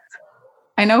engaged,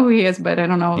 I know who he is, but I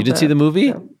don't know. You did see the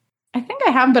movie? I think I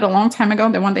have, but a long time ago.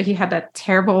 The one that he had that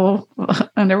terrible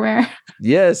underwear.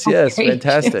 Yes,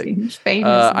 fantastic.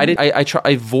 Famous. I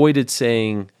avoided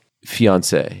saying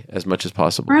fiance as much as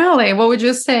possible. Really? What would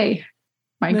you say?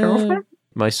 My girlfriend?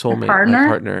 My soulmate. Partner? My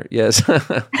partner. Yes.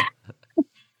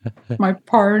 My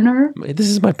partner? This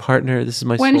is my partner. This is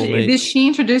my soulmate. Did she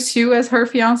introduce you as her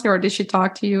fiance, or did she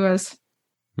talk to you as...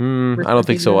 I don't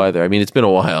think so either. I mean, it's been a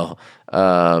while.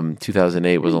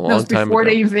 2008 was a long time ago. Before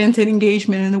they invented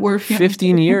engagement and the word fiance.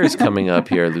 15 years coming up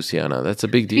here, Luciana. That's a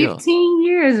big deal. 15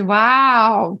 years.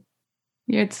 Wow.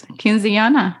 It's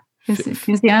quinceañera. 15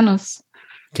 años.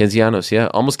 Quinceaños, yeah.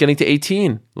 Almost getting to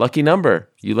 18. Lucky number.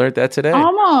 You learned that today.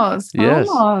 Almost. Yes.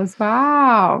 Almost.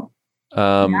 Wow.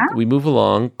 We move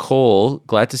along. Cole,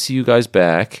 glad to see you guys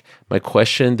back. My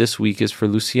question this week is for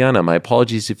Luciana. My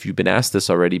apologies if you've been asked this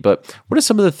already, but what are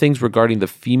some of the things regarding the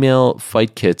female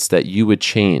fight kits that you would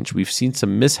change? We've seen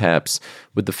some mishaps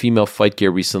with the female fight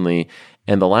gear recently,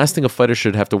 and the last thing a fighter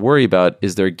should have to worry about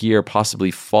is their gear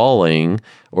possibly failing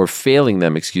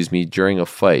them, during a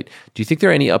fight. Do you think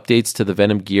there are any updates to the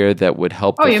Venom gear that would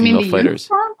help the female fighters?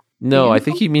 Uniform? No, I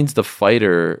think he means the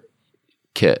fighter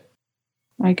kit.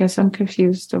 I guess I'm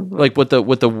confused. Like what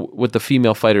the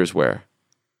female fighters wear.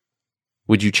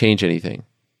 Would you change anything?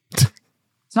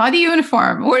 It's not a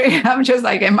uniform. I'm just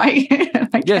like, am I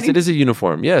yes, it is a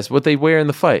uniform. Yes, what they wear in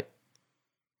the fight.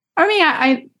 I mean,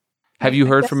 I have you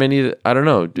heard from any? I don't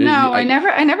know. No, I never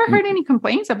heard any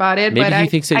complaints about it. Maybe but he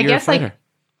thinks that you're a fighter. Like,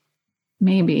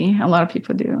 maybe a lot of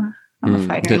people do. I'm a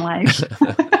fighter in life.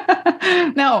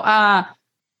 No,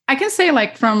 I can say,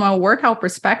 like, from a workout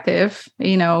perspective,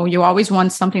 you always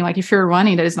want something like, if you're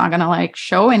running, that is not going to like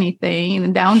show anything,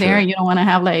 and down there you don't want to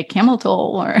have like camel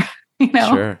toe or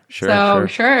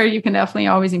Sure, you can definitely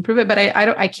always improve it, but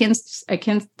I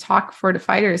can't talk for the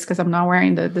fighters because I'm not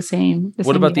wearing the same.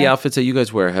 What about the outfits that you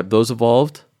guys wear? Have those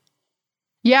evolved?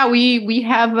 Yeah, we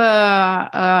have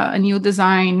a new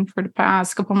design for the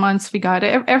past couple months. We got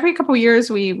it every couple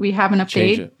years. We have an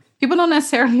update. People don't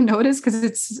necessarily notice because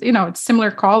it's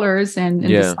similar colors and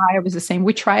the style is the same.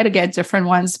 We try to get different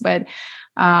ones, but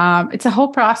it's a whole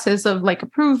process of like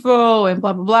approval and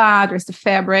blah blah blah. There's the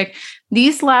fabric.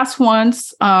 These last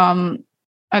ones, I've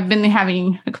been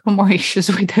having a couple more issues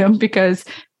with them because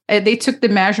they took the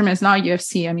measurements, not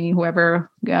UFC. I mean,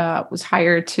 whoever was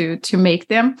hired to make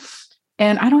them.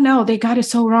 And I don't know, they got it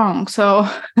so wrong. So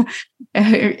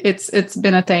it's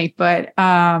been a thing. But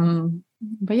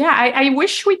yeah, I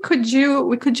wish we could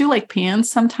do like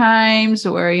pants sometimes,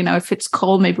 or if it's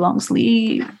cold, maybe long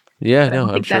sleeve. Yeah, But I no, don't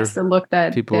I'm think sure that's the look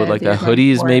that people would like they're that. going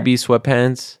Hoodies, for. maybe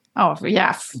sweatpants. Oh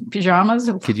yeah, pajamas.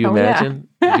 Could you Oh, yeah. imagine?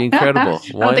 It'd be incredible. I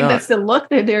Why don't think not? that's the look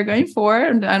that they're going for.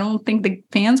 And I don't think the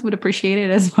fans would appreciate it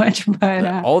as much. But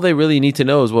All they really need to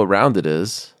know is what round it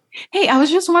is. hey, I was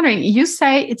just wondering, you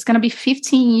say it's going to be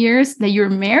 15 years that you're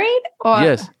married,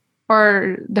 Yes.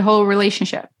 or the whole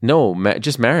relationship? No,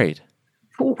 just married.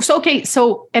 So, okay,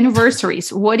 so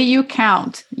anniversaries, what do you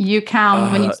count? You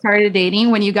count when you started dating,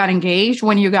 when you got engaged,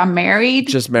 when you got married?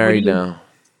 Just married now.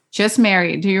 Just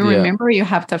married. Do you remember? You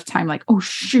have tough time like, oh,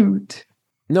 shoot.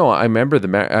 No, I remember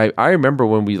I remember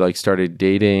when we like started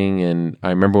dating, and I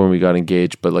remember when we got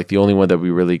engaged, but like the only one that we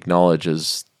really acknowledge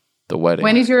is the wedding.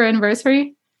 When is your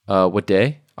anniversary? What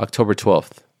day? October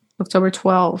 12th. October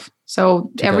 12th.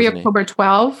 So every October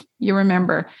 12th, you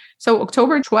remember. So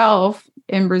October 12th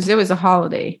in Brazil is a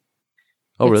holiday.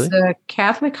 Oh, really? It's a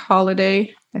Catholic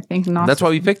holiday. I think not. That's why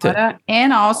we picked it.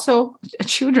 And also a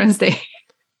Children's Day.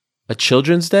 A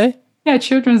Children's Day? Yeah,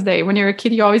 Children's Day. When you're a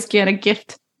kid, you always get a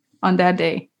gift on that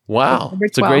day. Wow.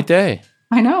 It's a great day.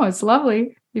 I know. It's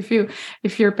lovely. If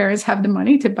your parents have the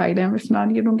money to buy them. If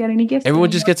not, you don't get any gifts.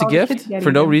 Everyone just gets a gift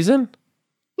for no reason?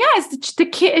 Yeah, it's the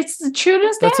kid. It's the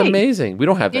Children's Day. That's amazing. We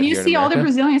don't have that and you here see all the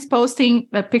Brazilians posting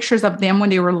pictures of them when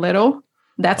they were little.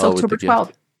 That's October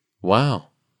 12th. Wow.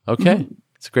 Okay.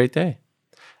 It's a great day.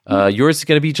 Yours is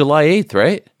going to be July 8th,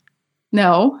 right?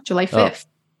 No, July 5th.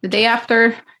 The day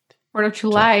after 4th of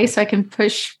July, so I can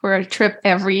push for a trip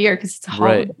every year because it's a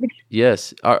holiday. Right.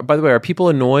 Yes. By the way, are people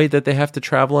annoyed that they have to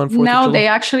travel on 4th of July? No, they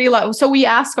actually so we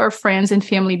asked our friends and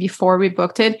family before we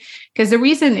booked it, because the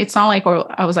reason it's not like,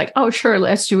 I was like, oh, sure,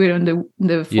 let's do it on the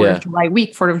 4th of July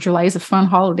week. 4th of July is a fun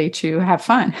holiday to have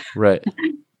fun. Right.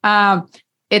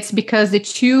 It's because the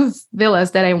two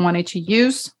villas that I wanted to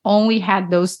use only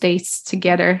had those dates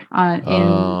together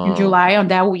in July on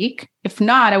that week. If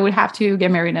not, I would have to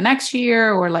get married the next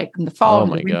year or like in the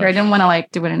fall. I didn't want to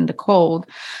like do it in the cold.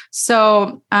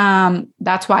 So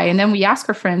that's why. And then we asked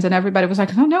our friends and everybody was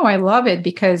like, oh, no, I love it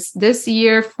because this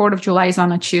year, 4th of July is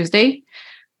on a Tuesday.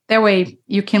 That way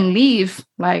you can leave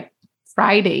like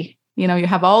Friday. You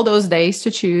have all those days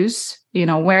to choose,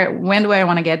 when do I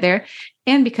want to get there?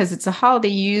 And because it's a holiday,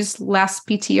 you use less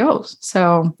PTOs.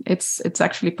 So it's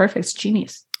actually perfect. It's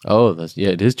genius. Oh,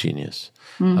 it is genius.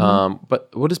 Mm-hmm. But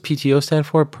what does PTO stand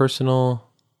for? Personal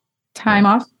time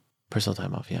off? Personal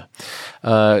time off, yeah.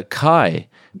 Kai,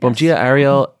 Bom dia,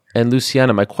 Ariel, and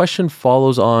Luciana. My question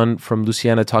follows on from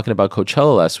Luciana talking about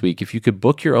Coachella last week. If you could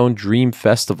book your own dream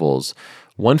festivals,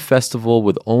 one festival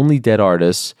with only dead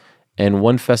artists and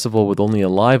one festival with only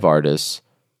alive artists,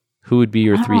 who would be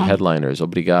your three headliners?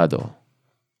 Obrigado.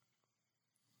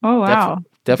 Oh, wow.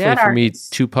 Definitely dead for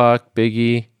artists. Me, Tupac,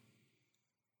 Biggie.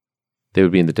 They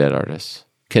would be in the dead artists.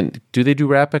 Do they do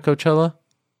rap at Coachella?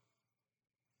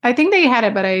 I think they had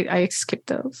it, but I skipped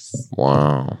those.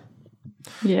 Wow.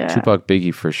 Yeah. Tupac,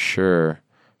 Biggie for sure.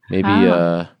 Maybe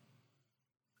I'm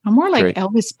more like Drake.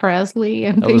 Elvis Presley.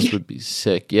 Elvis would be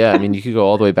sick. Yeah, I mean, you could go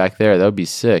all the way back there. That would be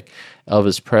sick.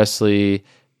 Elvis Presley,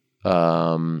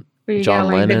 John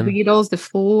Lennon, the Beatles, the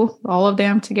Fool, all of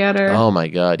them together. Oh my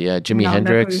God, yeah, Jimi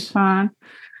Hendrix. Fun.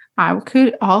 I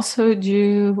could also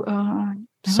do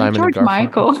Simon George and Garfunkel.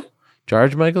 Michael.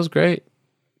 George Michael's great.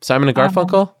 Simon and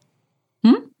Garfunkel.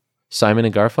 Simon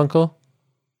and Garfunkel.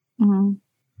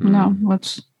 No,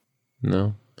 what's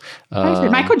no?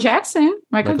 Michael Jackson.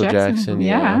 Michael Jackson.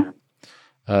 Yeah.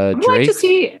 Drake. I'd like to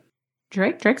see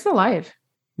Drake. Drake's alive.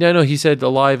 Yeah, no, he said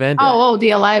alive and dead.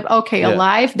 The alive. Okay, yeah.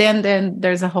 Alive. Then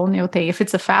there's a whole new thing. If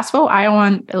it's a festival, I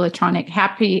want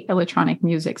happy electronic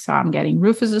music. So I'm getting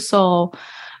Rufus the Soul.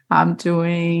 I'm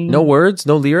doing no words,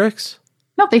 no lyrics.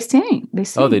 No, they sing.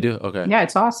 Oh, they do. Okay. Yeah,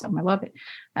 it's awesome. I love it.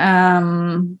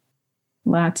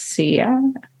 Let's see.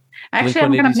 Actually,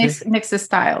 I'm gonna mix the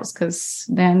styles because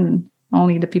then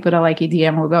only the people that like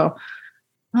EDM will go.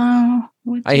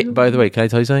 By the way, can I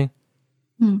tell you something?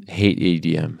 Hate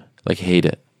EDM. Like, hate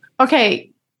it.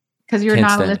 Okay, because you're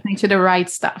not listening to the right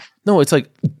stuff. No, it's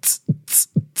like...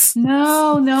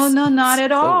 No, not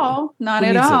at all. Not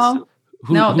at all.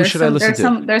 Who should I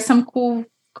listen to? There's some cool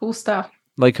stuff.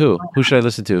 Like who? Who should I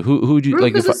listen to? Who would you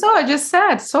like? Rufus du Sol, I just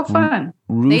said. So fun.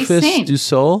 Rufus du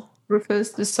Sol?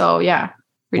 Rufus du Sol, yeah.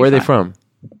 Where are they from?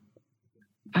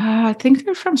 I think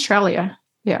they're from Australia.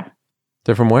 Yeah.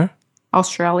 They're from where?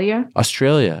 Australia.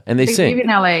 And they sing. Live in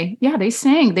LA. Yeah, they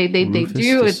sing. They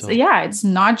do. It's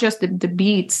not just the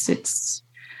beats. It's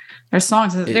Their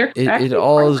songs, they're it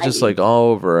all is just like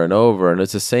over and over, and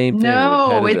it's the same thing.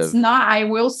 No, repetitive. it's not. I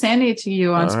will send it to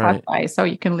you on All Spotify right. so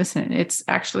you can listen. It's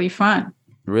actually fun.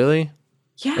 Really?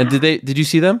 Yeah. And did you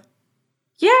see them?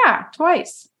 Yeah,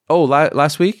 twice. Oh,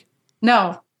 last week?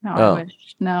 No, Oh. I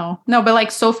wish. No. But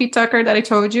like Sophie Tucker that I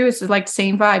told you, it's like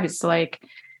same vibe. It's like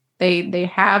they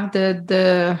have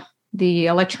the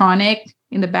electronic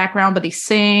in the background, but they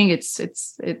sing.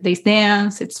 They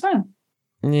dance. It's fun.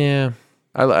 Yeah.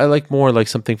 I like more like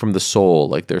something from the soul,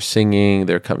 like they're singing,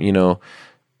 they're coming,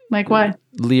 Like what?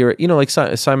 lyric, like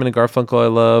Simon and Garfunkel. I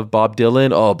love Bob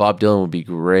Dylan. Oh, Bob Dylan would be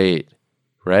great,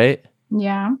 right?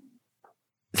 Yeah.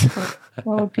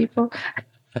 For people.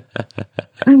 Bob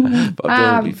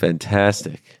Dylan would be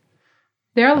fantastic.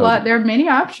 There are there are many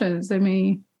options. I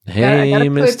mean, Hey,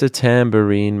 Mr.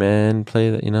 Tambourine Man,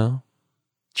 play that.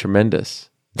 Tremendous.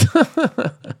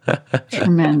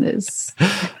 Tremendous.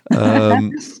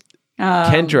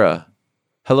 Kendra,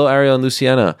 hello, Ariel and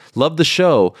Luciana. Love the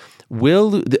show.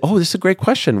 This is a great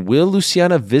question. Will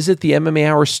Luciana visit the MMA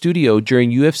Hour studio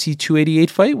during UFC 288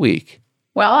 Fight Week?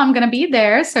 Well, I'm going to be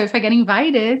there. So if I get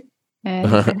invited and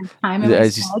if I have time in my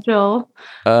schedule.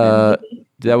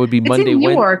 That would be Monday, It's in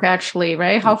Newark, actually,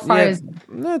 right? How far is it?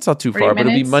 That's not too far, but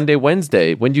it'll be Monday,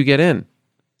 Wednesday. When do you get in?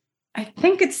 I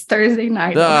think it's Thursday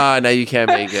night. No, you can't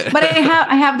make it. But I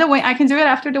have the way. I can do it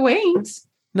after the weightings.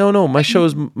 No, my show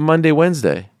is Monday,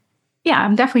 Wednesday. Yeah,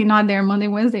 I'm definitely not there Monday,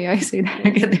 Wednesday. I say that I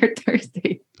get there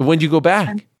Thursday. When do you go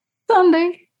back?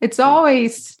 Sunday. It's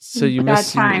always so you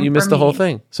missed the whole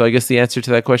thing. So I guess the answer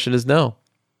to that question is no.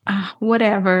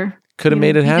 Whatever. Could have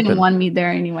made it happen. You didn't want me there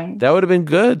anyway. That would have been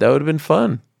good. That would have been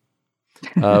fun.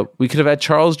 We could have had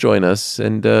Charles join us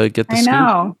and get the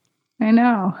scoop. I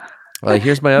know.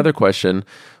 Here's my other question.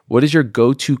 What is your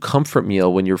go-to comfort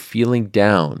meal when you're feeling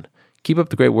down? Keep up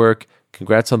the great work.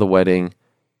 Congrats on the wedding.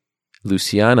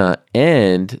 Luciana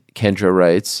and Kendra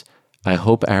writes, I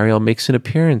hope Ariel makes an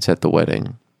appearance at the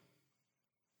wedding.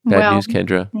 Bad news,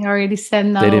 Kendra. I already said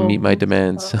no. They didn't meet my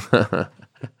demands.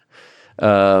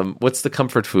 What's the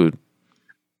comfort food?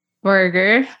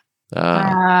 Burger.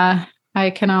 I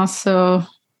can also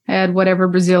add whatever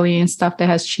Brazilian stuff that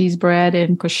has cheese bread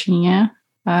and coxinha.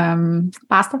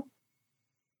 Pasta.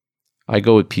 I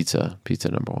go with pizza.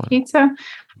 Pizza number one. Pizza.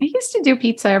 I used to do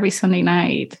pizza every Sunday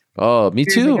night. Oh, me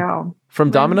too. From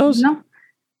Domino's? No.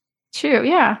 True.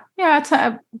 Yeah.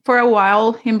 Yeah. For a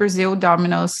while in Brazil,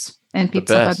 Domino's and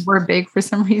Pizza Hut were big for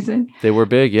some reason. They were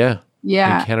big, yeah.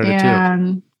 Yeah. In Canada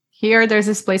too. Here, there's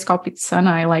this place called Pizzana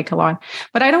I like a lot.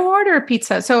 But I don't order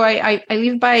pizza. So I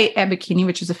live by Abiquini,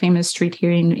 which is a famous street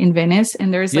here in Venice.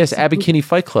 And there's Abiquini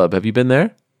Fight Club. Have you been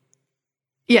there?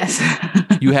 Yes.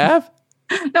 You have?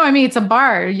 No, I mean, it's a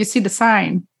bar. You see the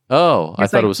sign. Oh, I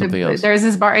thought it was something else. There's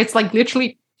this bar. It's like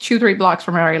literally 2-3 blocks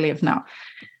from where I live now.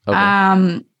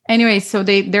 Okay. Anyway, so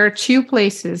there are two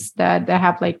places that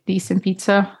have like decent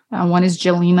pizza. One is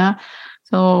Gelina.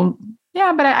 So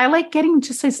yeah, but I like getting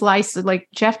just a slice. Like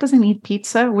Jeff doesn't eat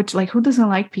pizza, which like who doesn't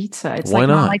like pizza? It's Why like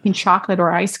not liking chocolate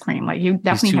or ice cream. Like you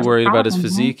definitely he's too worried about his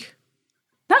physique.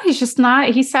 No, he's just not.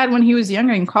 He said when he was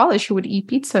younger in college, he would eat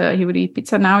pizza.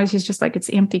 Now he's just like, it's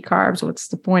empty carbs. What's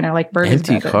the point? I like burgers.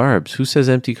 Empty carbs? Who says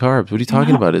empty carbs? What are you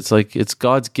talking about? It's like, it's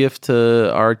God's gift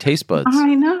to our taste buds.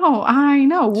 I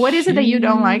know. What is it that you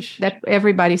don't like that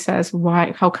everybody says?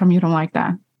 Why? How come you don't like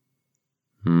that?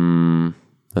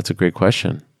 That's a great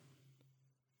question.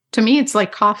 To me, it's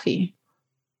like coffee.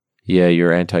 Yeah,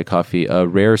 you're anti-coffee.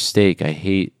 Rare steak, I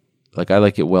hate. Like, I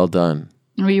like it well done.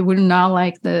 You would not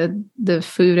like the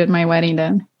food at my wedding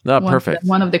then. Not perfect.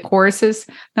 One of the courses,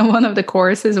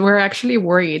 we're actually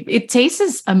worried. It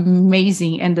tastes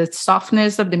amazing, and the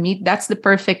softness of the meat, that's the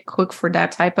perfect cook for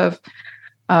that type of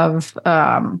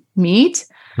meat.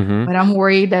 Mm-hmm. But I'm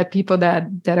worried that people that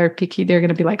are picky, they're going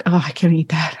to be like, oh, I can't eat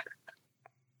that.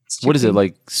 What is it,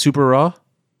 like super raw?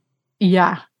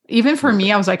 Yeah. Even for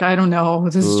me, I was like, I don't know,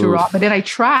 this is too raw. But then I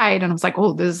tried and I was like,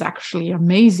 oh, this is actually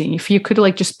amazing. If you could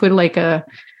like just put like a,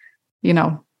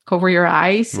 cover your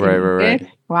eyes. Right.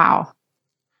 Wow.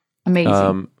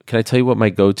 Amazing. Can I tell you what my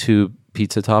go-to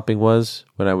pizza topping was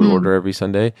when I would order every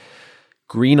Sunday?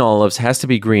 Green olives, has to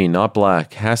be green, not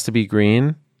black. Has to be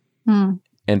green.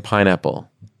 And pineapple.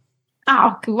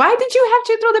 Oh, why did you have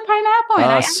to throw the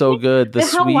pineapple in? So good. The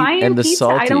sweet Hawaiian and the pizza,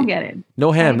 salty. I don't get it.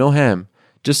 No ham.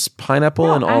 Just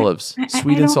pineapple and olives,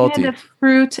 sweet and salty. The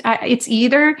fruit, it's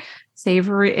either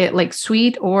savory, like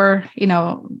sweet or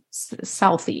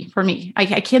salty for me.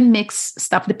 I can't mix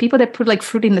stuff. The people that put like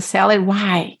fruit in the salad,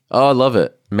 why? Oh, I love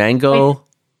it. Mango.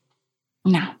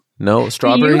 No. No Do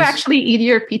strawberries. you actually eat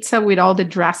your pizza with all the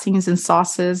dressings and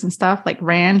sauces and stuff like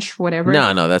ranch, whatever?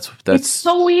 No, It's that's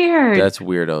so weird. That's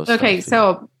weirdo stuff. Okay,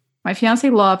 so my fiance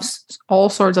loves all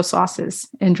sorts of sauces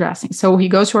and dressings. So he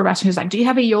goes to a restaurant. He's like, "Do you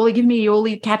have aioli? Give me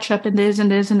aioli, ketchup, and this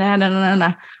and this and that."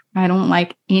 No. I don't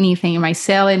like anything in my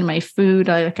salad, in my food.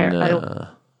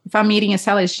 If I'm eating a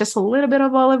salad, it's just a little bit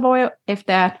of olive oil, if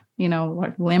that,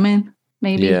 like lemon,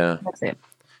 maybe. Yeah, that's it.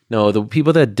 No, the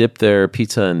people that dip their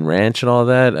pizza in ranch and all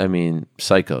that, I mean,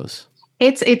 psychos.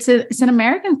 It's an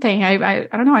American thing. I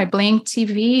don't know. I blame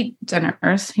TV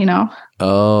dinners.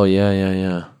 Oh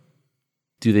yeah.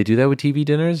 Do they do that with TV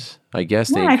dinners? I guess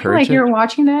they encourage I feel like it. you're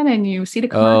watching that and you see the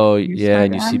commercial. Oh yeah,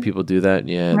 and you see people do that.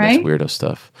 Yeah, right? That's weirdo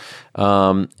stuff.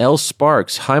 L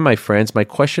Sparks, hi my friends. My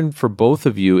question for both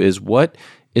of you is: what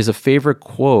is a favorite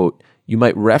quote you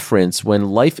might reference when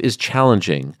life is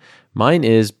challenging? Mine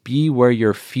is "Be where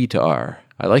your feet are."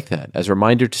 I like that as a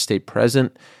reminder to stay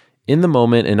present in the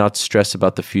moment and not stress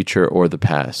about the future or the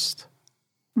past.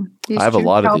 I have a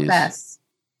lot of these.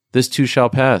 This too shall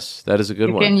pass. That is a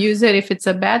good one. You can use it if it's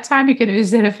a bad time. You can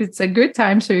use it if it's a good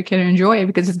time, so you can enjoy it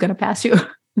because it's going to pass you.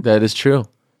 That is true.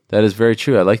 That is very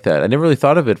true. I like that. I never really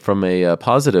thought of it from a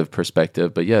positive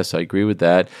perspective, but yes, I agree with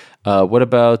that. What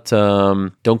about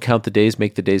don't count the days,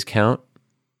 make the days count?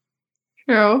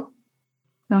 True.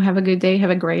 Don't have a good day, have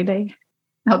a great day.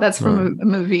 No, that's from a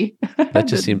movie. That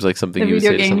just seems like something you would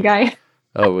say to someone. The video game guy.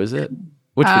 Oh, is it?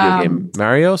 Which video game?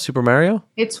 Mario? Super Mario?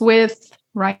 It's with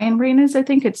Ryan Reynolds, I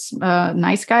think. It's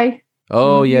Nice Guy.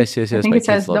 Oh, yes. I think it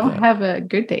says, don't have a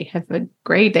good day, have a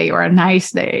great day or a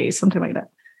nice day, something like that.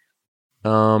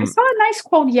 I saw a nice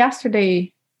quote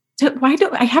yesterday. Why do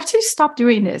I have to stop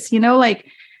doing this?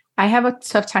 I have a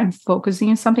tough time focusing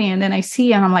on something and then I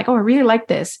see and I'm like, oh, I really like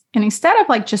this. And instead of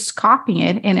like just copying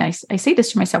it, and I say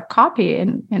this to myself, copy it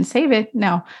and save it.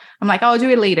 No, I'm like, I'll do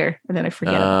it later. And then I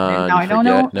forget about it. Now I don't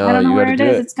know. No, I don't know where it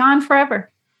is. It's gone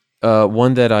forever.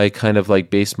 One that I kind of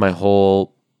like based my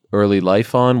whole early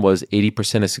life on was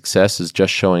 80% of success is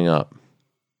just showing up.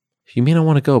 You may not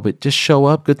want to go, but just show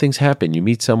up. Good things happen. You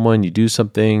meet someone, you do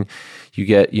something, you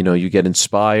get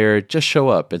inspired. Just show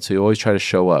up. And so you always try to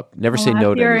show up. Never say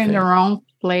no to anything. If you're in the wrong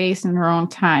place in the wrong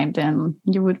time, then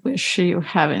you would wish you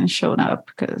haven't shown up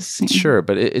because sure,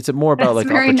 but it's more about like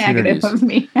very opportunities. Negative of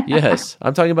me. Yes,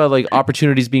 I'm talking about like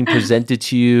opportunities being presented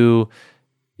to you.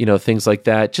 Things like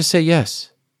that. Just say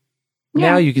yes.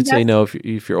 Yeah, now you can say no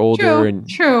if you're older.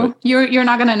 True. But you're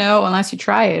not gonna know unless you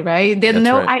try it, right?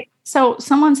 Right. So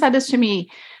someone said this to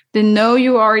me, the no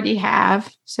you already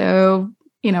have. So,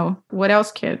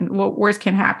 what worse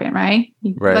can happen, right?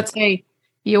 Let's say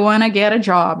you want to get a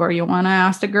job or you want to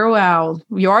ask the girl out.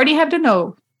 You already have the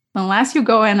no. Unless you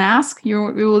go and ask, you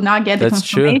will not get the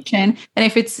confirmation. True. And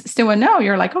if it's still a no,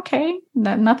 you're like, okay,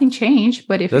 nothing changed.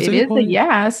 But if it is a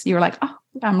yes, you're like, oh,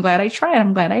 I'm glad I tried.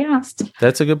 I'm glad I asked.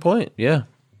 That's a good point. Yeah,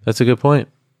 that's a good point.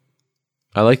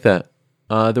 I like that.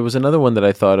 There was another one that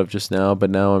I thought of just now, but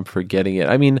now I'm forgetting it.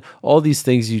 I mean, all these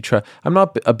things you try. I'm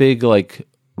not a big like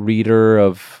reader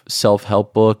of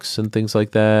self-help books and things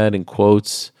like that and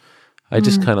quotes. I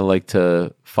just kind of like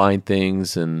to find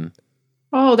things and.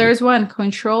 Oh, there's one.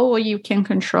 Control what you can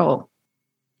control.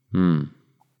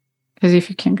 Because if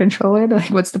you can control it, like,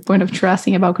 what's the point of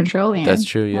trusting about controlling it? That's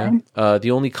true, yeah. Right?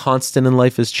 The only constant in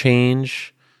life is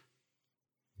change.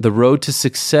 The road to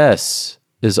success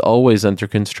is always under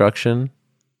construction.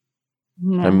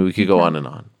 No, I mean, we could go on and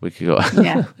on. We could go on.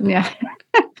 Yeah.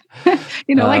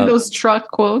 Like those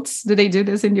truck quotes. Do they do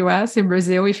this in the US? In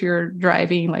Brazil, if you're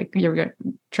driving, like you're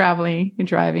traveling, you're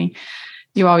driving,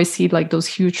 you always see like those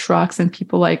huge trucks and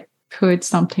people like put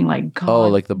something like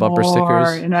God, like the bumper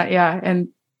stickers. And and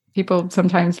people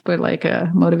sometimes put like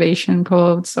motivation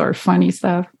quotes or funny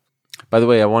stuff. By the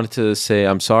way, I wanted to say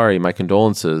I'm sorry. My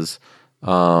condolences.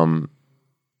 I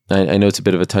know it's a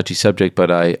bit of a touchy subject, but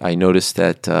I noticed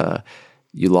that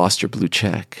you lost your blue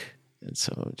check, and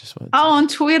so I just wanted. On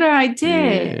Twitter, I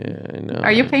did. Yeah, I know.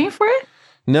 Are you paying for it?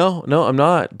 No, I'm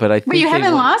not. But I think. But you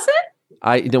haven't lost it?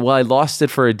 I lost it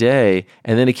for a day,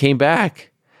 and then it came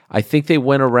back. I think they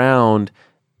went around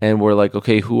and were like,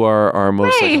 okay, who are our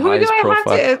most highest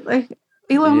profile? Have to, like,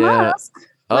 Elon Musk?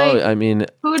 I mean,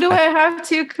 who do I have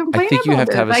to complain about? I think you have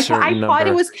to have a certain number.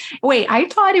 I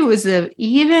thought it was an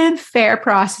even fair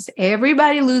process.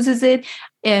 Everybody loses it,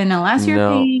 and unless you're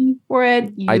paying for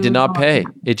it, I did not pay.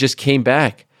 It just came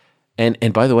back.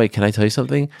 And by the way, can I tell you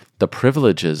something? The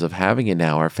privileges of having it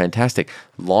now are fantastic.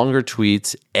 Longer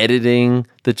tweets, editing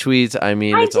the tweets. I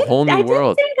mean, it's a whole new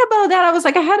world. I didn't think about that. I was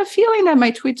like, I had a feeling that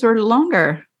my tweets were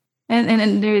longer.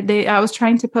 And I was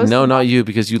trying to post. No, not you,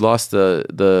 because you lost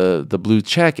the blue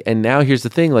check. And now here's the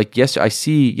thing. Like, I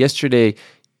see yesterday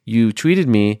you tweeted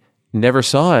me, never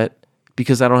saw it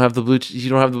because I don't have the blue. You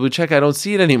don't have the blue check. I don't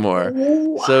see it anymore.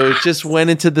 What? So it just went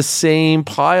into the same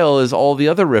pile as all the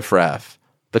other riffraff,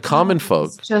 the common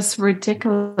folk. It's just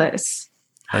ridiculous.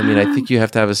 I mean, I think you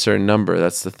have to have a certain number.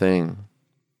 That's the thing.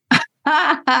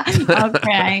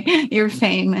 Okay, you're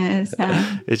famous.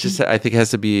 It's just, I think it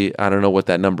has to be, I don't know what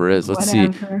that number is. Let's see.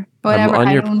 Whatever.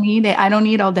 I don't need it. I don't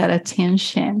need all that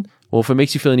attention. Well, if it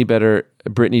makes you feel any better,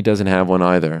 Brittany doesn't have one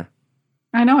either.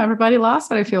 I know everybody lost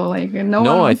it. I feel like and no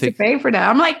one wants to pay for that.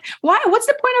 I'm like, why? What's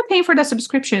the point of paying for the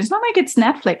subscription? It's not like it's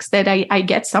Netflix that I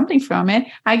get something from it.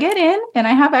 I get in and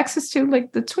I have access to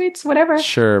like the tweets, whatever.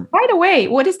 Sure. By the way,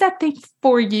 what is that thing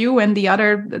for you and the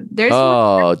other? There's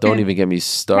don't even get me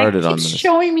started on this.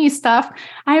 Showing me stuff.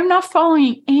 I am not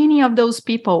following any of those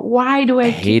people. Why do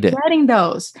I keep getting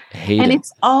those?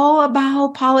 It's all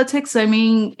about politics. I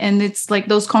mean, and it's like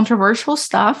those controversial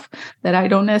stuff that I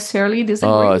don't necessarily disagree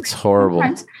with. Oh, it's horrible.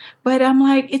 But I'm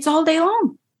like, it's all day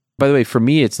long. By the way, for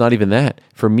me, it's not even that.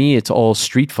 For me, it's all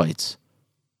street fights.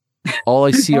 All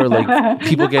I see are like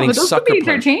people getting sucker punched.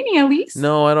 Entertaining, at least.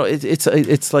 No, I don't.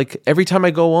 It's like every time I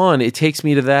go on, it takes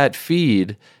me to that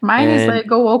feed. Mine is like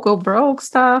go woke, go broke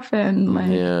stuff, and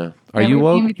like Are you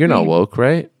woke? You're not woke,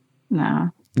 right? No.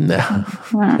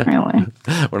 Not really.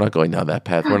 We're not going down that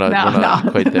path. We're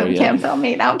not quite there yet. Can't tell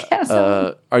me now.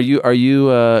 Are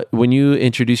you when you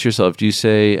introduce yourself, do you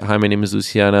say, "Hi, my name is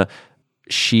Luciana,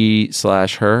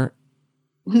 she/her"?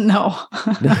 No.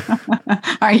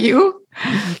 Are you?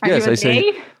 Yes, I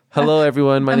say, "Hello,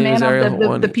 everyone. My name is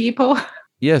Ariel." The people.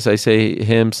 Yes, I say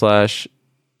him/. Are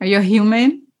you a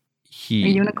human? He. A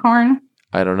unicorn?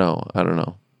 I don't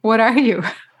know. What are you?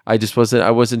 I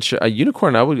wasn't sure. A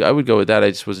unicorn, I would go with that.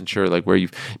 I just wasn't sure like where you.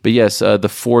 But yes, the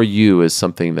for you is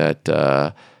something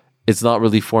that it's not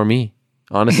really for me.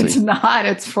 Honestly, it's not.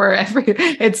 It's for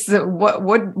it's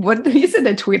what is it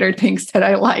that Twitter thinks that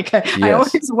I like? Yes. I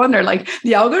always wonder, like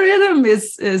the algorithm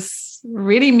is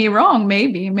reading me wrong.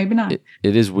 Maybe not.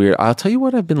 It is weird. I'll tell you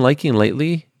what I've been liking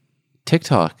lately.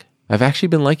 TikTok. I've actually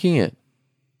been liking it.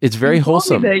 It's very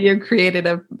wholesome. That you created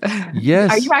a.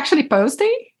 Yes. Are you actually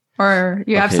posting? Or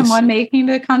you have someone making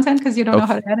the content because you don't know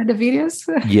how to edit the videos?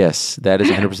 Yes, that is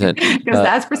 100%. Because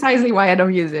that's precisely why I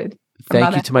don't use it.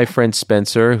 Thank you to my friend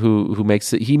Spencer who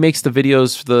makes it. He makes the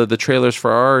videos, the trailers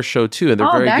for our show too, and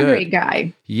they're very good. Great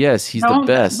guy. Yes, he's the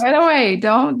best. By the way,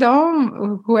 don't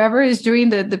whoever is doing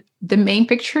the main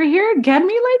picture here, get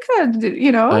me like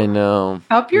I know.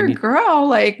 Help your girl,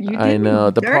 like you. I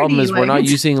know. The problem is we're not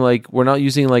using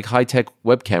like high tech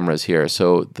web cameras here,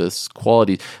 so this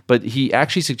quality. But he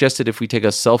actually suggested if we take a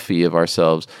selfie of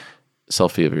ourselves.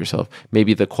 Selfie of yourself,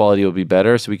 maybe the quality will be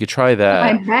better, so we could try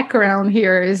that. My background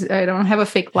here is I don't have a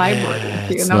fake library.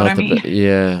 You know what I mean?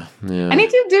 Yeah. I need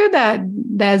to do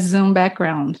that Zoom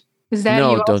background. Is that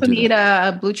you also need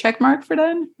a blue check mark for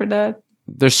that? For that?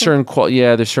 There's certain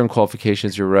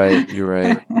qualifications. You're right.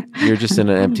 You're just in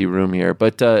an empty room here.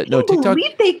 But no, TikTok. I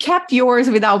believe they kept yours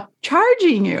without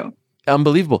charging you.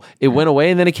 Unbelievable! It went away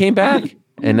and then it came back.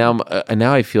 And now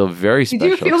I feel very special. Do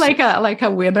you feel like a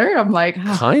winner? I'm like,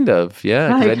 kind of,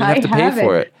 yeah. I didn't have to pay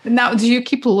for it. Now, do you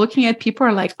keep looking at people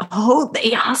are like, oh,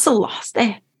 they also lost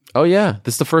it? Oh yeah,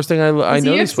 this is the first thing I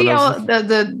noticed. The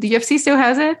UFC still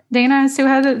has it. Dana still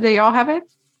has it. They all have it.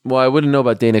 Well, I wouldn't know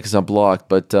about Dana because I'm blocked,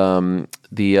 but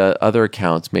the other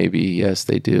accounts maybe yes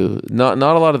they do. Not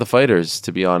a lot of the fighters,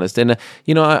 to be honest. And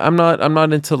I'm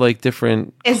not into like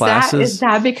different classes. Is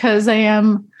that because I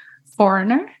am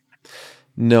foreigner?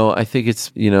 No, I think it's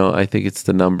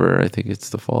the number. I think it's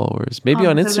the followers. Maybe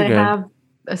on Instagram. They have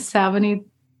a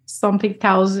 70-something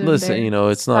thousand. Listen,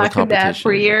 it's not a competition.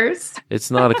 For years.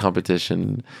 It's not a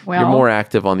competition. You're more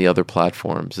active on the other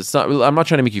platforms. It's not. I'm not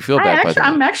trying to make you feel bad.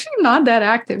 I'm actually not that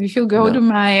active. If you go to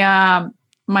my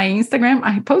my Instagram,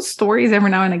 I post stories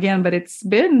every now and again, but it's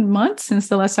been months since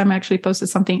the last time I actually posted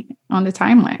something on the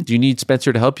timeline. Do you need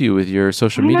Spencer to help you with your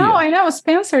social media? I know.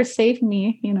 Spencer saved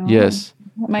me. Yes.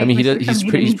 He's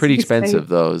pretty expensive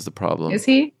though. Is the problem? Is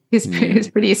he? He's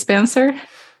pretty Spencer.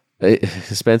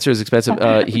 Spencer is expensive.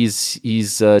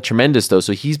 He's tremendous though.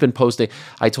 So he's been posting.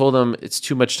 I told him it's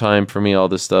too much time for me. All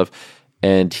this stuff,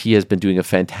 and he has been doing a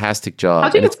fantastic job. How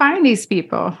do you find these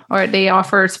people? Or they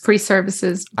offer free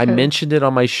services? I mentioned it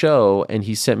on my show, and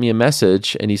he sent me a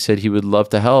message, and he said he would love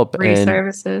to help. Free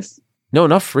services. No,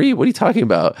 not free. What are you talking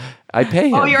about? I pay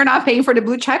him. Oh, you're not paying for the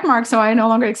blue check mark, so I no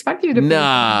longer expect you to pay.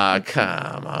 Nah,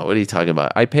 come on. What are you talking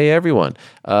about? I pay everyone.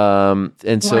 And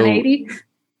so 180?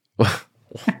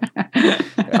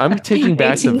 I'm taking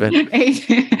back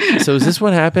the So is this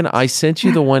what happened? I sent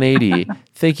you the 180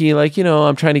 thinking like,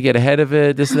 I'm trying to get ahead of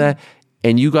it, this and that.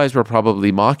 And you guys were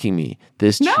probably mocking me.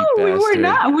 This cheap bastard. No, we were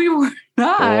not. We were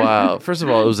not. Wow. First of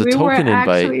all, it was a token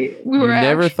invite. You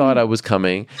never thought I was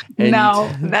coming. And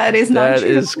no, that is not true.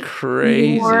 That is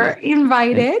crazy. You were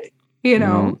invited, you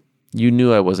know. You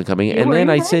knew I wasn't coming. And then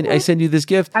I sent you this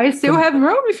gift. I still have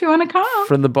room if you want to come.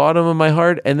 From the bottom of my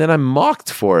heart. And then I'm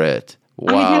mocked for it.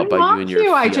 Wow. I didn't mock you and your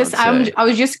fiancé. I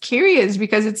was just curious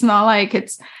because it's not like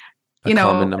it's, you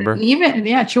know, common number?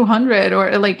 Even 200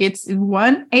 or like it's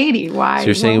 180. Why? So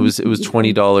you're saying it was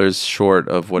 $20 short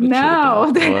of what it should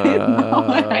have been? No, that is not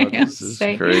what I am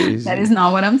saying. Crazy. That is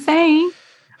not what I'm saying.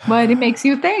 But it makes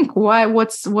you think, why?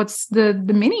 What's the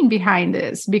meaning behind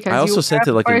this? Because I also sent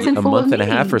it like a month and a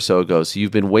half or so ago. So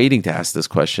you've been waiting to ask this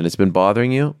question. It's been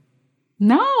bothering you?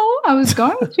 No, I was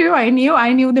going to. I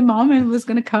knew the moment was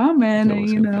going to come, and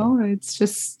it's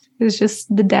just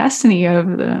the destiny of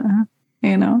the.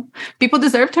 People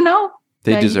deserve to know.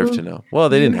 They deserve to know. Well,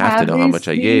 they didn't have to know how much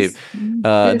I gave.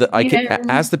 I can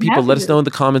ask the people. Let us know in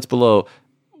the comments below.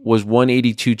 Was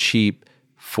 182 cheap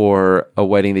for a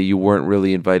wedding that you weren't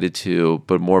really invited to,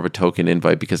 but more of a token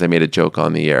invite because I made a joke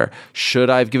on the air? Should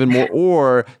I have given more,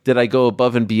 or did I go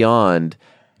above and beyond?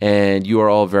 And you are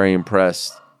all very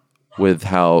impressed with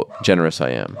how generous I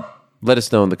am. Let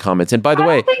us know in the comments. And by the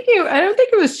way, I don't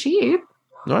think it was cheap.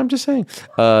 No, I'm just saying.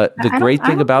 The great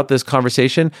thing about this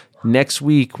conversation, next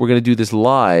week we're going to do this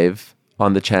live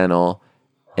on the channel,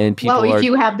 and people. Well, if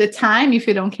you have the time, if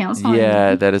you don't cancel.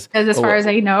 Yeah, that is. Because as far as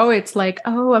I know, it's like,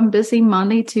 I'm busy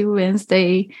Monday to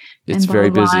Wednesday. It's very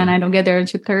busy, and I don't get there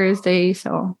until Thursday.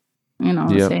 So you know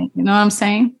what I'm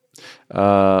saying.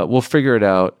 We'll figure it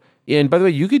out. And by the way,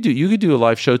 you could do a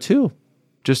live show too.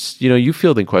 Just you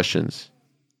fielding questions.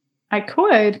 I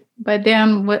could, but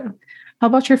then what? How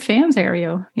about your fans,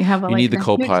 Ariel? You have you need the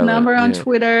co-pilot number on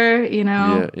Twitter,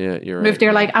 Yeah, you're right. If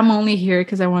they're like, I'm only here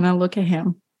because I want to look at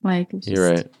him. Like,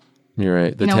 you're right.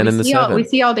 The 10 and the 7. We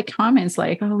see all the comments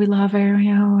like, oh, we love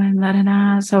Ariel and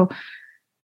da. So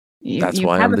that's you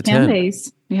why have I'm the 10 10.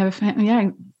 Base. You have a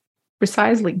fan,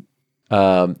 precisely.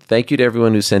 Thank you to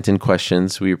everyone who sent in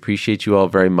questions. We appreciate you all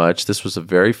very much. This was a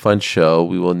very fun show.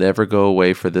 We will never go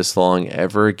away for this long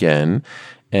ever again.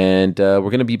 And we're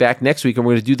going to be back next week, and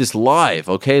we're going to do this live,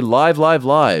 okay? Live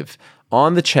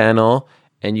on the channel.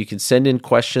 And you can send in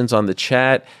questions on the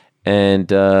chat,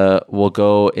 and we'll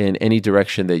go in any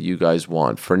direction that you guys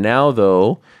want. For now,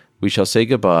 though, we shall say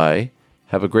goodbye.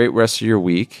 Have a great rest of your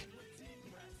week.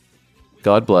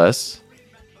 God bless.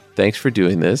 Thanks for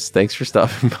doing this. Thanks for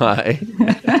stopping by.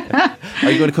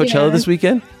 Are you going to Coachella this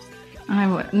weekend?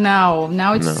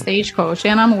 Now it's Stagecoach,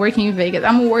 and I'm working in Vegas.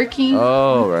 I'm working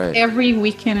every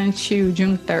weekend until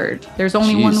June 3rd. There's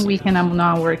only one weekend I'm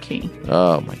not working.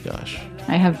 Oh my gosh.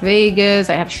 I have Vegas,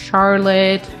 I have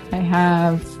Charlotte, I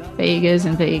have Vegas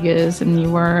and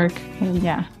Newark, and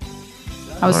I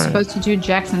was supposed to do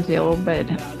Jacksonville,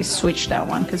 but I switched that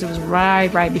one because it was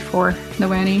right before the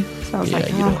wedding. So I was like,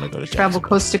 you don't want to go to travel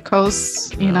coast to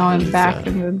coast, and back.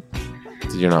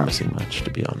 You're not missing much, to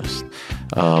be honest.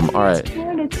 All right.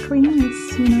 It's clean.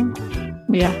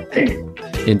 Yeah.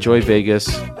 Enjoy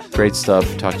Vegas. Great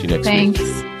stuff. Talk to you next week.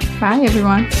 Thanks. Bye,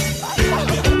 everyone.